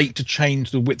it's a bit late to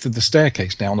change the width of the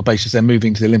staircase now on the basis they're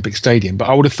moving to the Olympic Stadium. But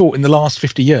I would have thought in the last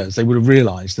 50 years they would have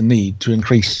realised the need to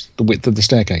increase the width of the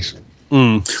staircase.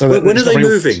 So when are they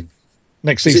moving?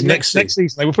 Next season. Next season.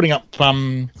 They were putting up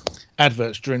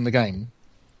adverts during the game.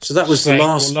 So that was the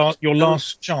last... Your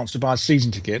last chance to buy a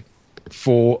season ticket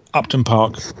for Upton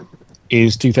Park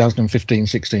is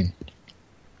 2015-16.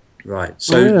 Right.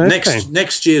 So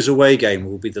next year's away game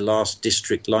will be the last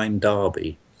District Line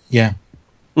derby. Yeah.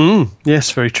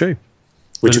 Yes, very true.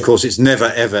 Which, of course, it's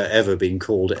never, ever, ever been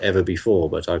called ever before,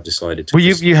 but I've decided to... Well,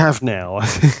 you have now.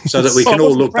 So that we can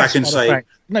all look back and say...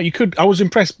 No, you could... I was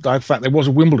impressed by the fact there was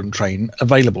a Wimbledon train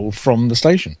available from the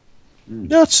station.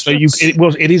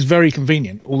 It is very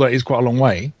convenient, although it is quite a long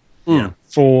way,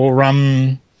 for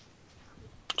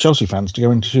Chelsea fans to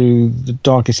go into the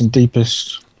darkest and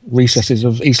deepest recesses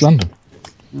of East London.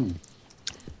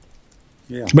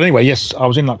 Yeah. But anyway, yes, I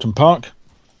was in Upton Park.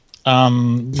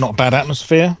 Not a bad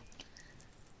atmosphere.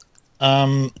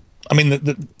 I mean,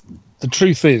 the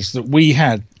truth is that we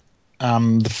had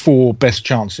the 4 best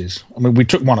chances. I mean, we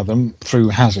took one of them through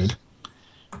Hazard.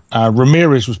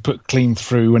 Ramirez was put clean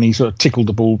through and he sort of tickled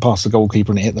the ball past the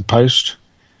goalkeeper and it hit the post.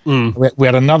 We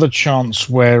had another chance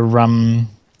where I'm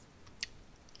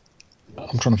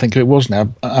trying to think who it was now,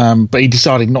 but he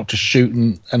decided not to shoot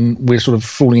and we're sort of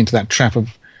falling into that trap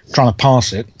of trying to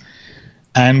pass it.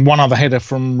 And one other header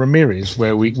from Ramirez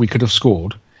where we could have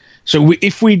scored. So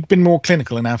if we'd been more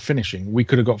clinical in our finishing, we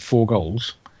could have got 4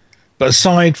 goals. But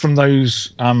aside from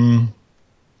those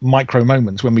micro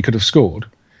moments when we could have scored,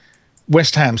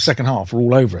 West Ham's second half were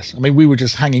all over us. I mean, we were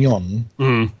just hanging on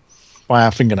by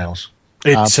our fingernails.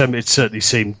 It certainly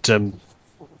seemed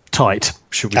tight,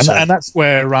 should we say. And that's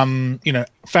where,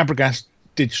 Fabregas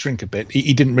did shrink a bit.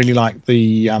 He didn't really like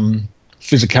the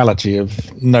physicality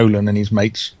of Nolan and his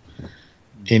mates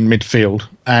in midfield.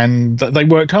 And they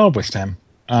worked hard, West Ham.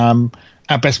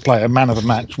 Our best player, man of the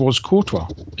match, was Courtois.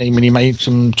 I mean, he made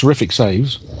some terrific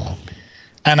saves.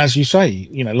 And as you say,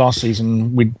 last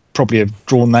season we'd probably have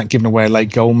drawn that, given away a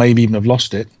late goal, maybe even have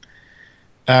lost it.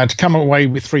 To come away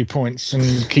with 3 points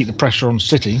and keep the pressure on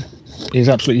City is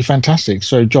absolutely fantastic.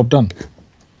 So, job done.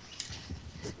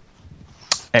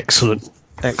 Excellent.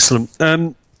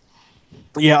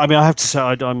 Yeah, I mean, I have to say,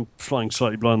 I'm flying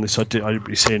slightly blind on this. I didn't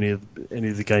really see any of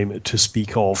the game to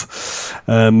speak of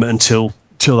until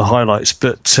the highlights.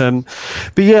 But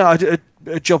yeah,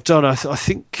 a job done. I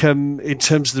think in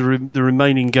terms of the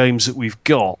remaining games that we've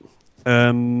got,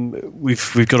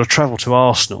 we've got to travel to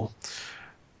Arsenal,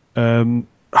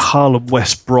 Hull and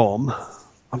West Brom.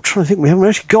 I'm trying to think. We haven't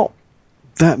actually got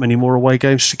that many more away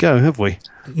games to go, have we?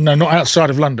 No, not outside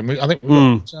of London. I think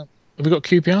have we got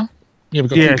QPR? Yeah, we've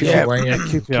got QPR away. Yeah,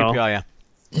 QPR,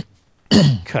 yeah.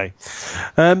 Okay.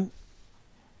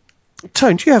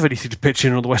 Tone, do you have anything to pitch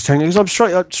in on the West Ham? Because I'm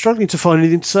struggling to find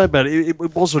anything to say about it. It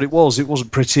was what it was. It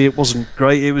wasn't pretty. It wasn't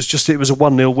great. It was a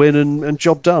 1-0 win and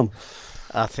job done.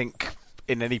 I think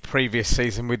in any previous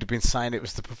season we'd have been saying it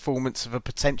was the performance of a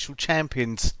potential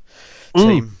champions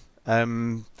team.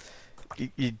 You're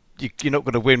not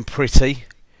going to win pretty.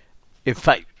 In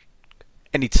fact,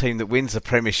 any team that wins the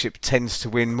Premiership tends to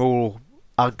win more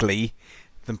ugly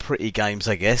than pretty games,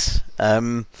 I guess.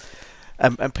 And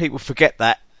people forget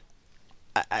that.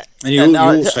 And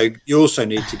you also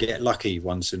need to get lucky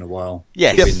once in a while.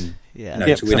 Yes.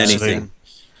 To win anything.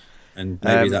 And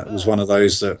maybe that was one of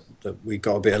those that we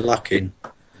got a bit of luck in.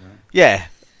 Yeah.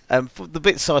 For the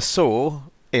bits I saw,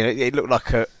 it looked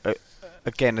like a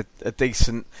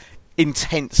decent,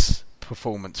 intense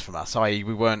performance from us. I.e.,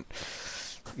 we weren't,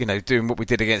 doing what we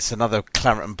did against another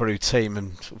Claret and Brew team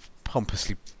and sort of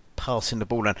pompously passing the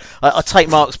ball. And I take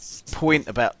Mark's point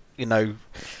about,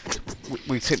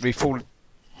 we simply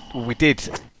we did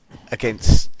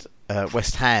against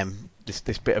West Ham.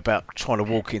 This bit about trying to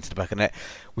walk into the back of the net,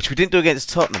 which we didn't do against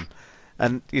Tottenham.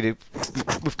 And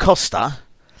with Costa,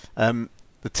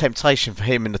 the temptation for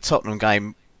him in the Tottenham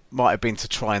game might have been to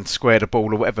try and square the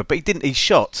ball or whatever, but he didn't. He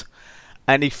shot,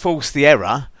 and he forced the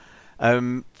error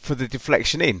for the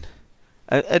deflection in,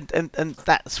 and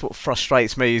that's what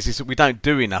frustrates me is that we don't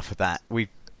do enough of that. We're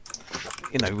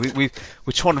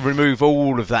trying to remove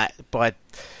all of that by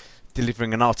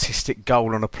delivering an artistic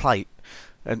goal on a plate,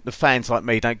 and the fans like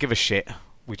me don't give a shit.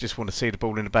 We just want to see the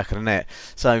ball in the back of the net.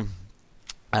 So,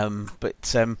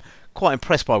 but quite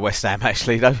impressed by West Ham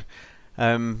actually, though.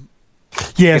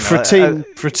 For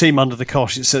a team under the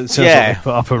cosh, it sounds like they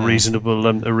put up a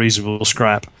reasonable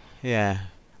scrap. Yeah,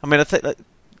 I mean, I think that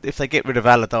if they get rid of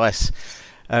Allardyce,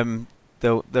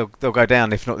 they'll go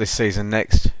down if not this season,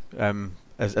 next,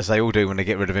 as they all do when they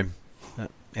get rid of him.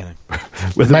 You know,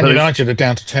 Man United are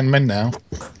down to 10 men now.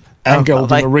 Angel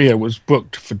Di Maria was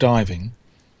booked for diving,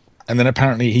 and then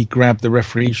apparently he grabbed the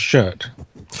referee's shirt.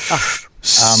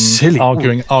 Silly,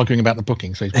 arguing about the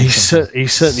booking. So he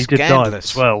certainly did dive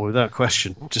Scandalous. as well, without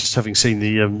question. Just having seen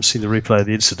the replay of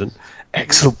the incident,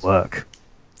 excellent work.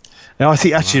 Now I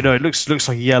think actually, it looks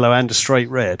like a yellow and a straight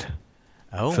red.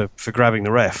 For grabbing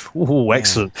the ref. Oh,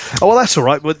 excellent. Yeah. Oh, well, that's all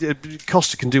right. Well,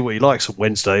 Costa can do what he likes on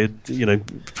Wednesday. You know,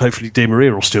 hopefully Di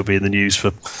Maria will still be in the news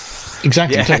for.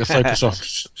 Exactly. Yeah. Take the focus off.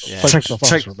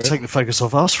 Take the focus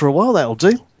off us for a while. That'll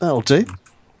do.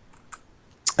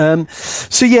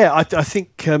 So yeah, I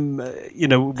think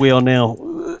we are now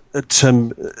at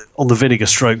on the vinegar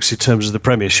strokes in terms of the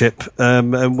Premiership,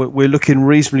 and we're looking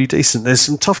reasonably decent. There's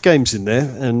some tough games in there,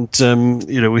 and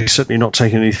we're certainly not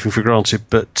taking anything for granted.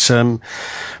 But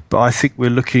I think we're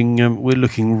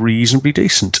looking reasonably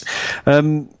decent.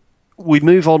 We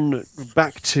move on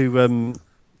back to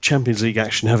Champions League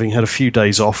action, having had a few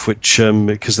days off, which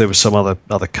because there was some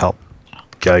other cup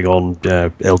going on,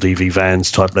 LDV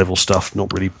Vans type level stuff,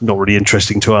 not really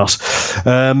interesting to us.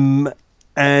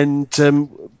 And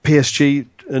PSG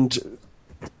and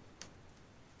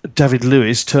David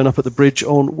Luiz turn up at the Bridge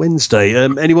on Wednesday.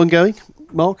 Anyone going?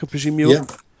 Mark, I presume you're.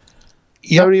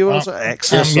 Yeah.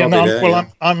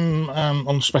 Excellent. I'm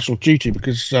on special duty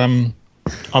because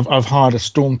I've hired a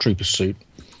stormtrooper suit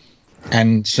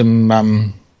and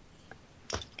some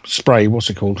spray. What's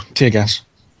it called? Tear gas.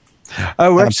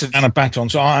 Oh, and a baton.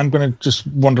 So I'm going to just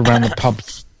wander around the pub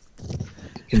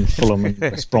in Fulham and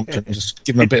West Brompton and just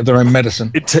give them a bit of their own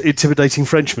medicine. Intimidating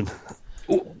Frenchmen.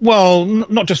 Well,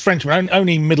 not just Frenchmen,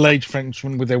 only middle-aged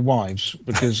Frenchmen with their wives,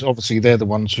 because obviously they're the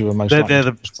ones who are most likely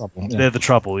to cause trouble. Yeah. They're the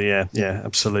trouble, yeah,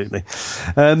 absolutely.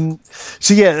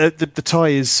 So yeah, the tie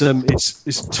is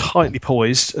tightly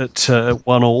poised at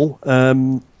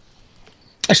 1-1.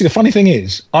 Actually, the funny thing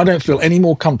is, I don't feel any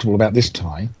more comfortable about this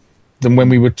tie than when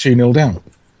we were 2-0 down.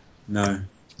 No.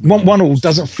 1-1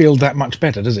 doesn't feel that much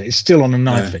better, does it? It's still on a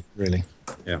knife, really.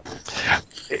 Yeah.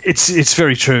 It's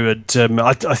very true, and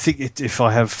I think if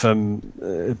I have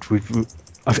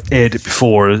I've aired it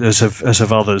before, as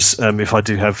have others. If I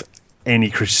do have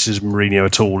any criticism of Mourinho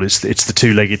at all, it's the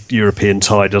two-legged European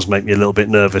tie does make me a little bit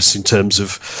nervous in terms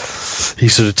of he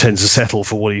sort of tends to settle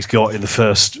for what he's got in the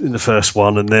first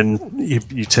one, and then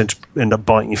you tend to end up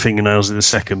biting your fingernails in the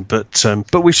second. But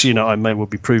which I may well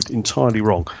be proved entirely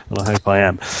wrong, and I hope I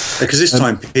am. Because this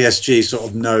time PSG sort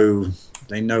of know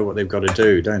what they've got to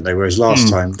do, don't they? Whereas last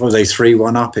time, were they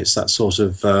 3-1 up? It's that sort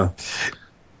of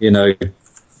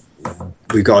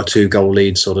we've got a 2-goal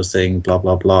lead sort of thing. Blah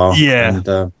blah blah. Yeah.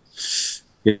 And,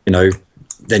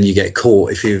 then you get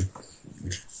caught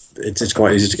it's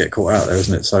quite easy to get caught out there,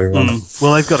 isn't it? So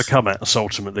well, they've got to come at us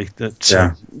ultimately.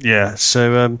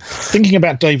 So thinking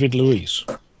about David Luiz,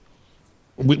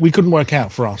 we couldn't work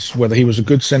out for us whether he was a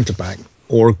good centre back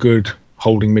or a good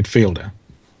holding midfielder.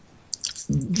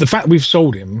 The fact we've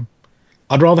sold him,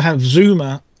 I'd rather have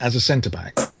Zuma as a centre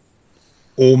back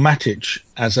or Matic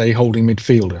as a holding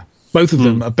midfielder. Both of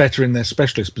them are better in their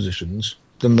specialist positions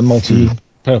than the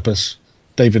multi-purpose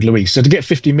David Luiz. So to get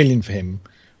 50 million for him,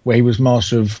 where he was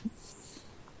master of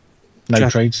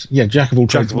trades, jack of all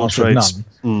trades, master of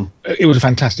none. It was a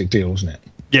fantastic deal, wasn't it?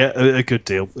 Yeah, a good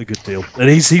deal, and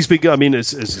he's been. I mean,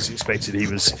 as expected,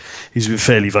 he's been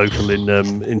fairly vocal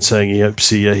in saying he hopes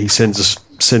he sends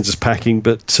us packing.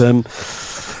 But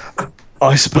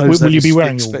I suppose will you be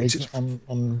wearing your wig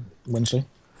on Wednesday?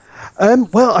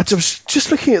 Well, I was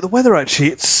just looking at the weather. Actually,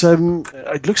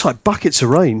 it looks like buckets of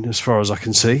rain as far as I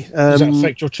can see. Does that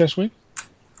affect your chest wig?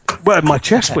 Well, my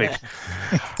chest wig.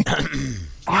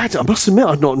 I must admit,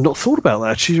 I've not thought about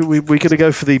that. Actually, we're going to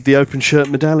go for the open shirt,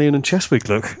 medallion, and chest wig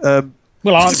look.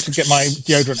 Well, I like to get my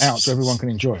deodorant out so everyone can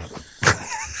enjoy it.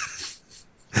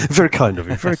 Very kind of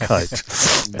you. Very kind.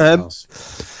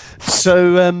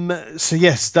 So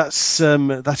yes,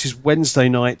 that is Wednesday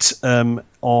night.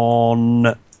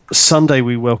 On Sunday,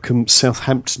 we welcome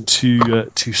Southampton to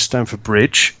Stamford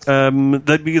Bridge.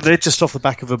 They're just off the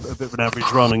back of a bit of an average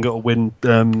run and got a win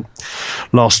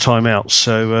last time out.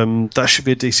 So that should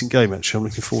be a decent game, actually. I'm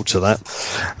looking forward to that.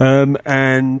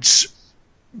 And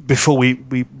before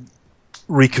we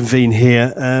reconvene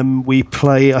here, we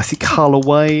play, I think, Hull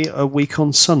away a week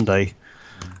on Sunday.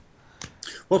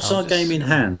 What's our game in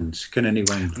hand? Can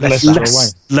anyone?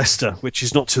 Leicester, which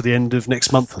is not till the end of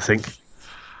next month, I think.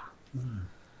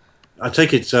 I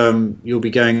take it you'll be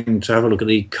going to have a look at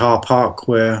the car park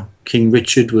where King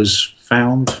Richard was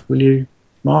found, will you,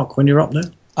 Mark, when you're up there?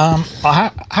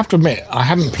 I have to admit, I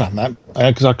hadn't planned that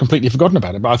because I'd completely forgotten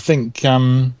about it. But I think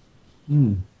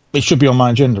it should be on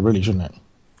my agenda, really, shouldn't it?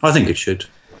 I think it should.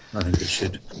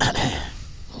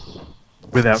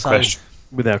 Without question.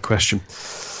 Without question.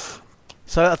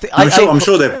 So I think I'm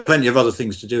sure there are plenty of other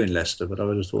things to do in Leicester, but I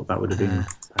would have thought that would have been.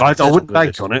 I wouldn't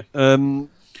bank on it. that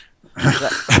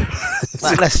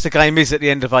Leicester game is at the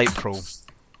end of April.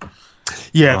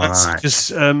 Yeah, All that's right. just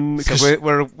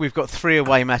So we've got 3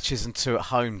 away matches and 2 at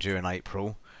home during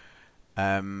April,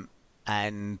 and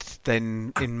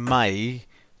then in May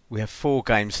we have 4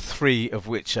 games, 3 of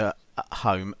which are at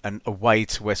home and away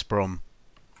to West Brom.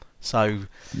 So,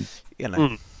 you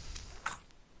know.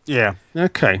 Yeah.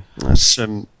 Okay. That's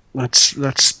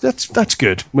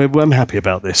good. I'm happy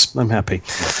about this. I'm happy.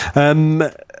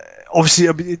 Obviously,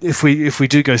 if we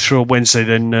do go through on Wednesday,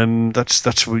 then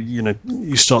that's where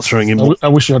you start throwing in. I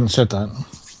wish you hadn't said that.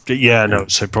 Yeah, no.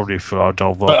 So probably for our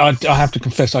Dolvar. But I have to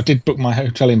confess, I did book my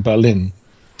hotel in Berlin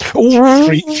Oh,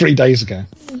 3 days ago.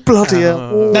 bloody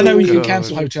hell! No, you can God.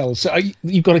 cancel hotels. So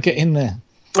you've got to get in there.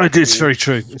 It's very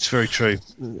true. It's very true.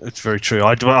 It's very true.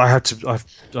 I have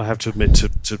to admit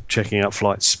to checking out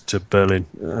flights to Berlin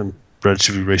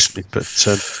relatively recently, but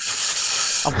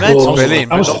I'm going to Berlin,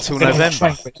 but not till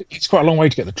November. It's quite a long way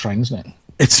to get the train, isn't it?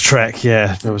 it's a trek.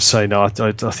 Yeah, I was saying no. I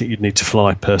think you'd need to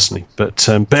fly personally, but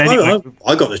anyway,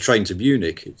 I got the train to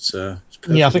Munich. It's Yeah,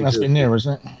 I think that's a bit near,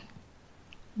 isn't it?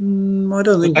 I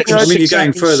don't think. It's I mean, you're 6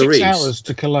 going further 6 east. hours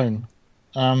to Cologne.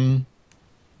 From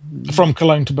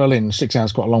Cologne to Berlin, 6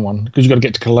 hours, quite a long one, because you've got to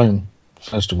get to Cologne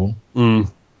first of all.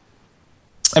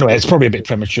 Anyway, it's probably a bit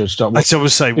premature to start with I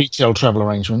always say detailed travel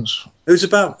arrangements. It was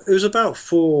about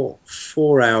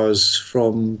four hours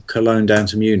from Cologne down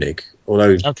to Munich.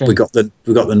 Although Okay. we got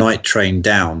the night train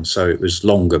down, so it was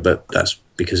longer, but that's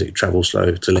because it travels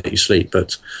slow to let you sleep.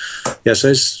 But yeah, so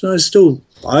it's still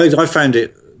I found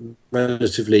it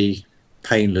relatively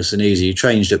painless and easy. You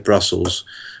changed at Brussels,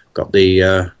 got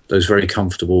the those very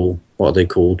comfortable what are they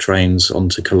called trains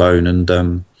onto Cologne, and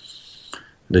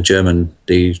the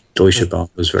Deutsche Bahn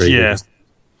was very good.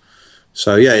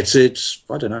 So yeah, it's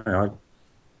I don't know.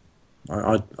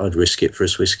 I'd risk it for a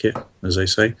Swiss kit, as they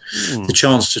say. The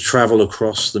chance to travel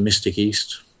across the Mystic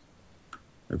East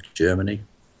of Germany,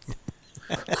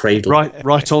 cradle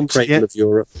right on to cradle of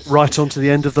Europe. right onto the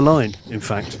end of the line. In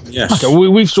fact, Yes. Okay,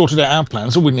 we've sorted out our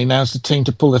plans. All we need now is the team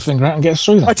to pull their finger out and get us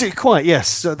through I that. do quite. Yes,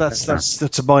 so that's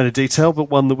a minor detail, but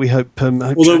one that we hope.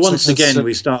 Although Jackson once has, again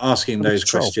we start asking those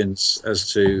control. questions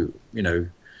as to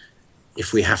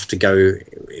if we have to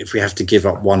give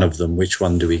up one of them, which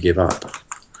one do we give up?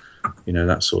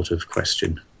 That sort of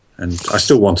question. And I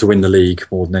still want to win the league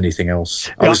more than anything else.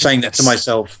 I was saying that to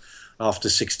myself after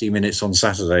 60 minutes on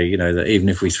Saturday, that even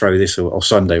if we throw this, or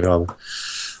Sunday rather,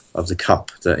 of the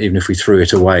cup, that even if we threw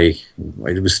it away,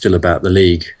 it was still about the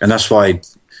league. And that's why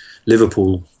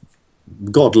Liverpool,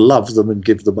 God love them and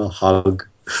give them a hug,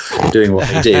 doing what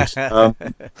they did.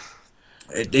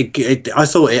 I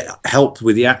thought it helped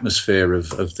with the atmosphere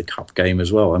of the cup game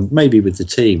as well, and maybe with the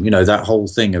team. That whole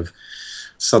thing of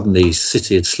suddenly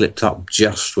City had slipped up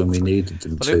just when we needed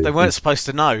them to. They weren't supposed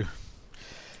to know.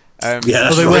 That's they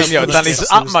right. weren't. Done his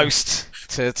utmost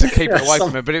to keep it away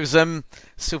from him. But it was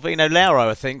Silvino Lauro,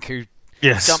 I think, who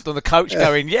jumped on the coach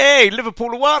going, "Yay,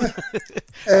 Liverpool won!"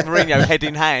 Mourinho head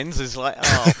in hands is like,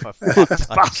 "Oh, for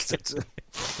fuck's sake."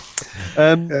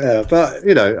 But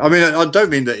I mean, I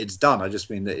don't mean that it's done. I just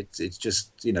mean that it's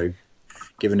just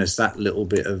giving us that little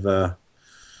bit of a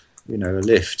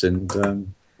lift.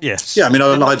 And Yes. yeah, I mean,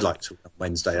 I'd like to win on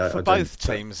Wednesday. For both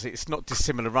teams, it's not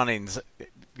dissimilar run-ins.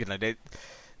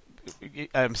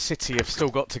 City have still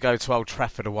got to go to Old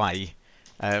Trafford away.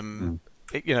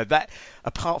 That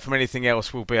apart from anything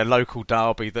else will be a local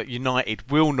derby that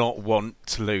United will not want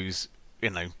to lose.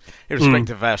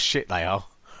 Irrespective of how shit they are.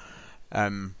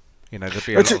 There'll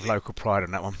be a lot of local pride on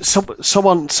that one.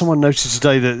 Someone noted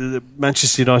today that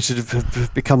Manchester United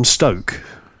have become Stoke.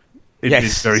 Yes.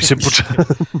 It's very simple.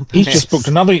 He's just booked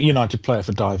another United player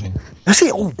for diving. Has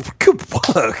it? Oh, good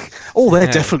work. Oh, they're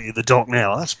definitely in the dock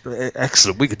now. That's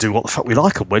excellent. We could do what the fuck we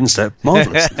like on Wednesday.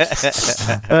 Marvellous.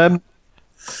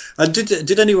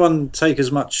 Did anyone take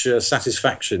as much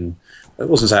satisfaction? It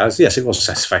wasn't. Yes, it was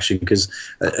satisfaction because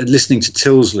listening to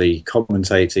Tilsley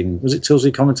commentating. Was it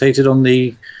Tilsley commentated on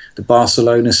the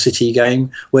Barcelona City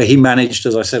game, where he managed,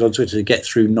 as I said on Twitter, to get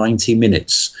through 90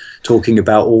 minutes talking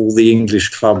about all the English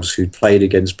clubs who'd played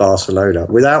against Barcelona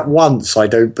without once, I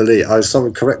don't believe,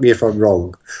 someone correct me if I'm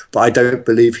wrong, but I don't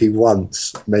believe he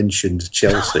once mentioned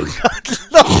Chelsea.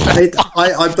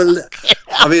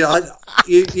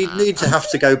 you'd need to have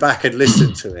to go back and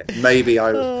listen to it. Maybe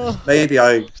I left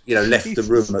the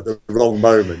room at the wrong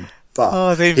moment.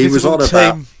 But he was on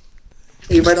about.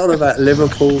 He went on about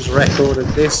Liverpool's record and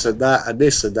this and that and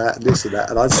this and that and this and that.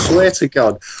 And I swear to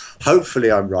God,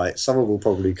 hopefully I'm right. Someone will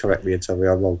probably correct me and tell me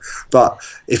I'm wrong. But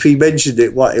if he mentioned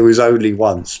it, it was only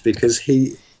once, because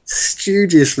he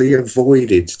studiously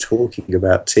avoided talking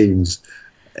about teams.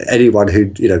 Anyone who,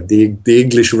 the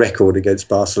English record against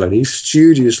Barcelona, he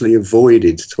studiously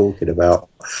avoided talking about,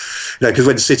 because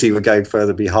when City were going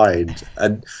further behind,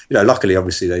 and, luckily,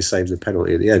 obviously, they saved the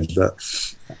penalty at the end,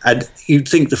 and you'd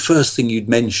think the first thing you'd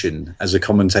mention as a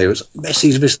commentator was,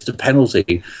 Messi's missed a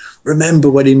penalty. Remember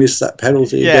when he missed that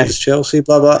penalty against Chelsea,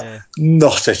 blah, blah. Yeah.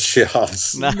 Not a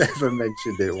chance. No. Never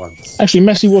mentioned it once. Actually,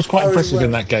 Messi was quite impressive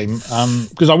in that game,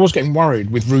 because I was getting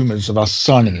worried with rumours of us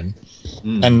signing him,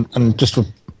 and just for...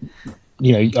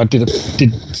 I did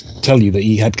tell you that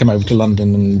he had come over to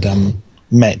London and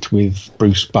met with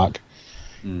Bruce Buck.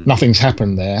 Nothing's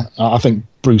happened there. I think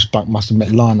Bruce Buck must have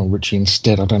met Lionel Richie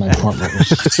instead. I don't know quite what was.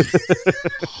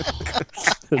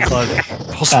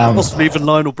 Possibly even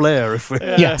Lionel Blair if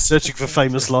we're searching for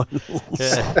famous Lionels.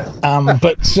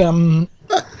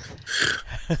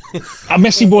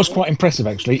 Messi was quite impressive,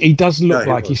 actually. He does look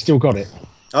like he's still got it.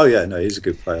 Oh, yeah, no, he's a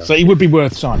good player. So he would be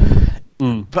worth signing.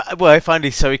 But if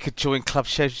only so he could join Club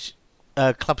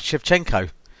Shevchenko,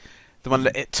 the one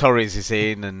that Torres is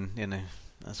in, and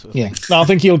that sort of thing. No, I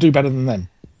think he'll do better than them.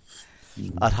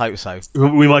 I'd hope so.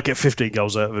 We might get 15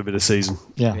 goals out of him in a season.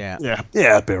 Yeah,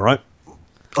 that'd be all right.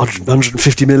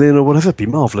 150 million or whatever, it'd be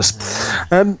marvellous.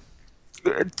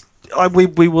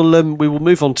 We will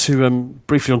move on to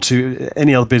briefly onto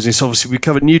any other business. Obviously, we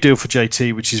covered new deal for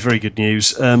JT, which is very good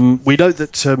news. We know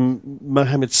that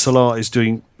Mohamed Salah is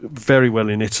doing very well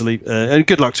in Italy, and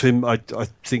good luck to him. I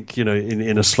think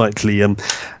in a slightly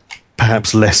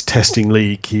perhaps less testing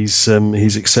league, he's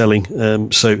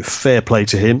excelling. So fair play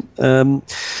to him.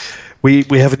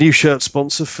 We have a new shirt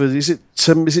sponsor for is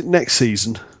it next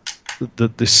season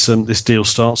that this deal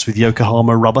starts with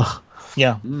Yokohama Rubber.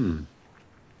 Yeah.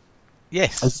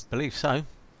 Yes, I believe so.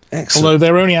 Excellent. Although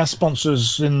they're only our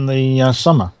sponsors in the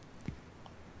summer.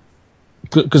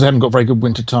 Because they haven't got very good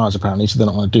winter tyres, apparently, so they're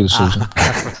not going to do the season.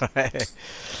 Right.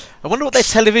 I wonder what their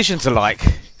televisions are like,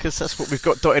 because that's what we've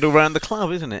got dotted all around the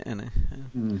club, isn't it? Some of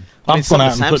the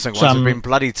Samsung ones have been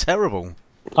bloody terrible.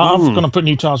 I'm going to put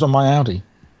new tyres on my Audi.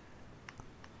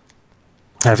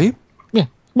 Have you? Yeah.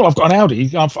 Well, I've got an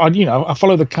Audi. I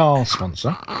follow the car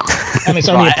sponsor. And it's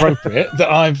only appropriate that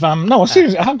I've... no,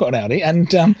 seriously, I have got an Audi, and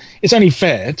it's only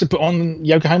fair to put on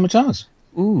Yokohama tyres.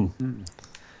 And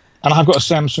I've got a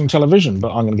Samsung television, but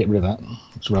I'm going to get rid of that.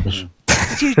 It's rubbish.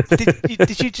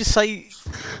 Did you just say...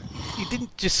 You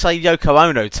didn't just say Yoko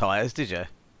Ono tyres, did you?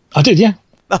 I did, yeah.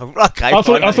 Oh, okay. I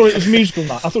thought it was musical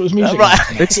night. I thought it was music. Right.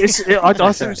 I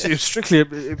think it was strictly a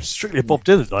Bob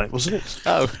Dylan night, wasn't it?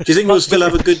 Oh. Do you think we'll still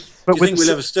have a good? Do you think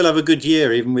we'll still have a good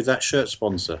year even with that shirt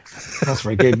sponsor? That's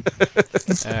very good.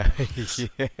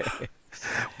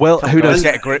 Well, who knows?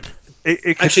 Get a grip.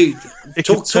 Actually,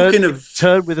 talking of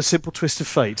turn with a simple twist of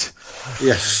fate.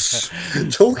 Yes.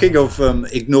 Talking of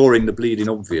ignoring the bleeding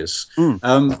obvious,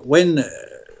 when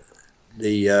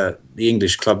the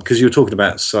English club, because you were talking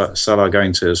about Salah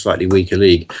going to a slightly weaker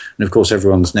league, and of course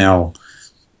everyone's now,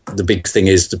 the big thing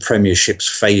is the Premiership's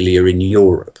failure in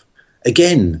Europe.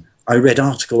 Again, I read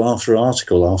article after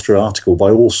article after article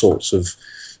by all sorts of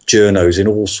journos in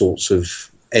all sorts of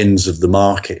ends of the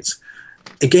market.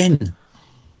 Again,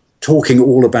 talking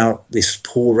all about this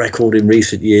poor record in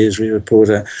recent years,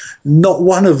 reporter, not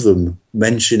one of them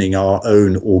mentioning our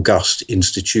own august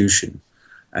institution.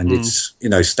 And it's,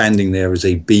 standing there as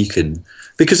a beacon.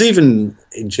 Because even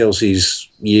in Chelsea's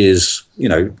years,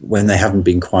 when they haven't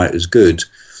been quite as good,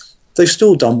 they've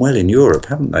still done well in Europe,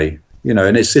 haven't they?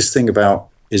 And it's this thing about,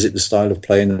 is it the style of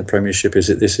play in the Premiership? Is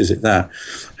it this? Is it that?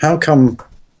 How come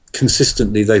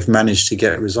consistently they've managed to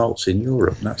get results in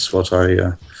Europe? That's what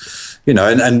I,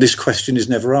 and this question is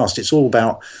never asked. It's all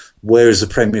about, where is the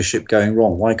Premiership going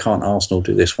wrong? Why can't Arsenal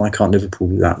do this? Why can't Liverpool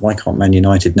do that? Why can't Man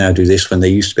United now do this when they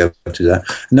used to be able to do that?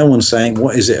 No one's saying,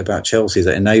 what is it about Chelsea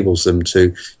that enables them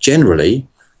to generally,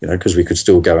 because we could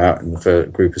still go out in the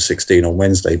group of 16 on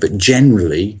Wednesday, but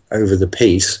generally, over the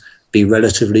piece, be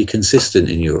relatively consistent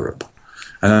in Europe.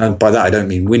 And by that, I don't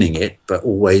mean winning it, but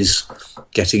always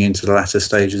getting into the latter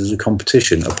stages of the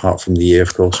competition, apart from the year,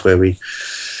 of course, where we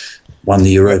won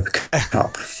the Europa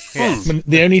Cup. Yes.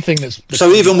 The only thing that's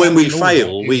so even when we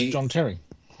fail, John Terry.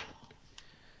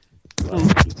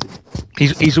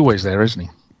 He's always there, isn't he?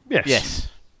 Yes.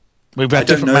 We've had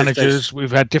different managers.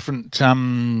 We've had different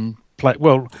play.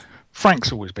 Well,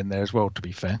 Frank's always been there as well. To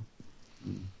be fair,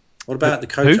 What about the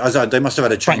coach? They must have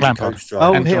had a change of Lampard. coach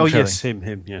drive. And John Terry. yes,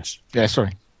 him, yes. Yeah,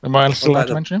 sorry. Am I still allowed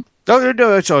to mention him? Oh,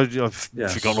 no, I've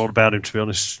Yes. forgotten all about him, to be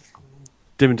honest.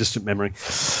 Dim and distant memory.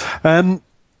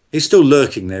 He's still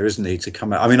lurking there, isn't he, to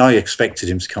come out? I mean, I expected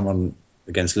him to come on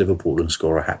against Liverpool and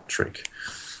score a hat-trick.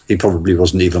 He probably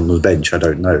wasn't even on the bench, I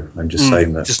don't know. I'm just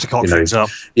saying that. Just to cock things up.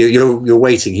 You're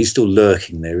waiting. He's still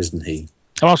lurking there, isn't he?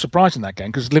 I was surprised in that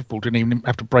game because Liverpool didn't even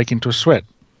have to break into a sweat.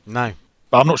 No.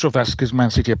 But I'm not sure if that's because Man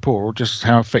City are poor or just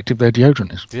how effective their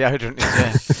deodorant is. Deodorant,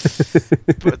 yeah.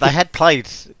 But they had played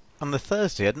on the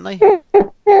Thursday, hadn't they?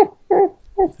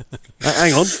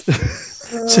 Hang on.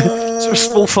 So a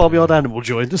small farmyard animal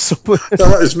joined us.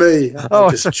 That was me.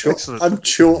 Excellent. I'm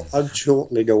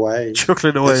chortling away.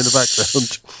 Chuckling away in the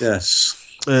background. Yes.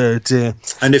 Oh, dear.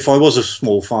 And if I was a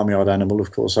small farmyard animal,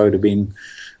 of course, I would have been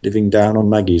living down on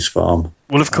Maggie's farm.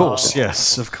 Well, of course,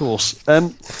 yes, of course.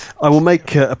 I will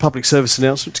make a public service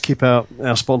announcement to keep our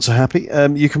sponsor happy.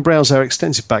 You can browse our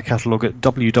extensive back catalogue at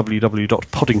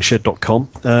www.poddingshed.com,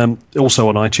 also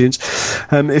on iTunes.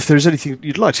 If there is anything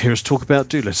you'd like to hear us talk about,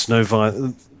 do let us know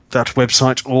via that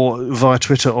website or via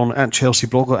Twitter on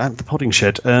 @ChelseaBlog or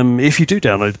 @ThePoddingShed. If you do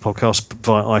download the podcast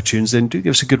via iTunes, then do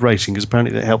give us a good rating, because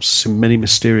apparently that helps us in many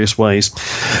mysterious ways.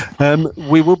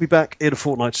 We will be back in a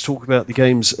fortnight to talk about the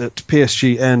games at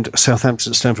PSG and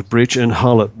Southampton at Stamford Bridge and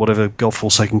Hull at whatever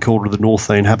God-forsaken corner of the north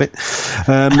they inhabit.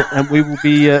 And we will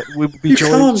be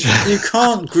joined. You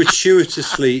can't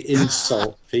gratuitously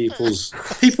insult people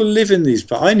live in these.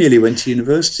 But I nearly went to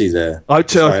university there. I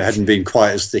hadn't been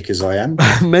quite as thick as I am.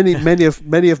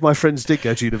 Many of my friends did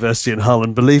go to university in Hull,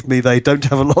 and believe me, they don't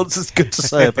have a lot that's good to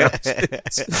say about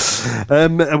it.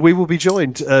 And we will be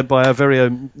joined by our very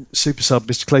own super sub,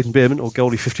 Mr. Clayton Bierman, or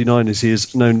Goldie59 as he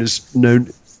is known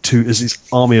to as his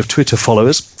army of Twitter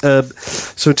followers.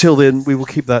 So until then, we will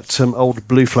keep that old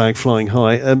blue flag flying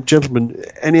high. Gentlemen,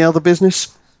 any other business?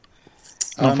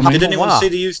 Did anyone see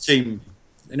the youth team?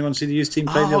 Anyone see the youth team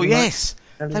play the other night? Yes.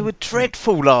 They were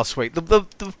dreadful last week. The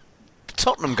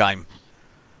Tottenham game.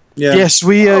 Yeah. Yes,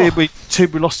 we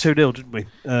lost 2-0, didn't we?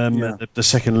 The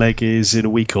second leg is in a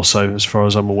week or so, as far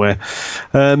as I'm aware.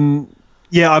 I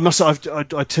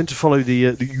tend to follow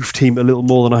the youth team a little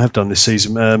more than I have done this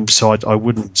season, so I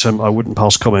wouldn't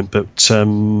pass comment. But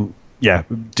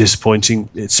disappointing.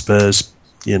 It's Spurs,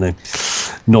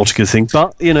 not a good thing.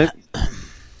 But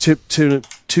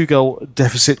two goal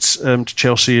deficits to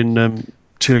Chelsea in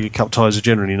two League Cup ties are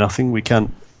generally nothing we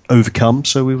can't overcome.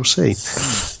 So we will see.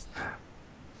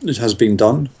 It has been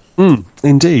done.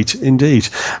 Indeed.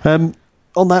 On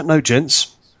that note,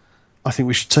 gents, I think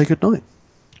we should say good night.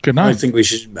 Good night. I think we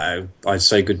should. I'd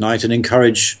say good night and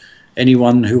encourage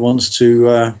anyone who wants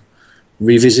to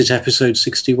revisit episode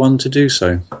 61 to do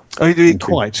so.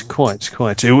 Quite.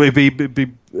 It would be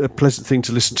a pleasant thing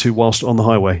to listen to whilst on the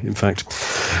highway. In fact,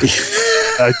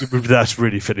 that's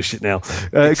really finished it now.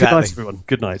 Exactly. Good night, everyone.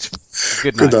 Good night.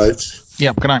 Good night. Good night.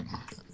 Yeah, good night.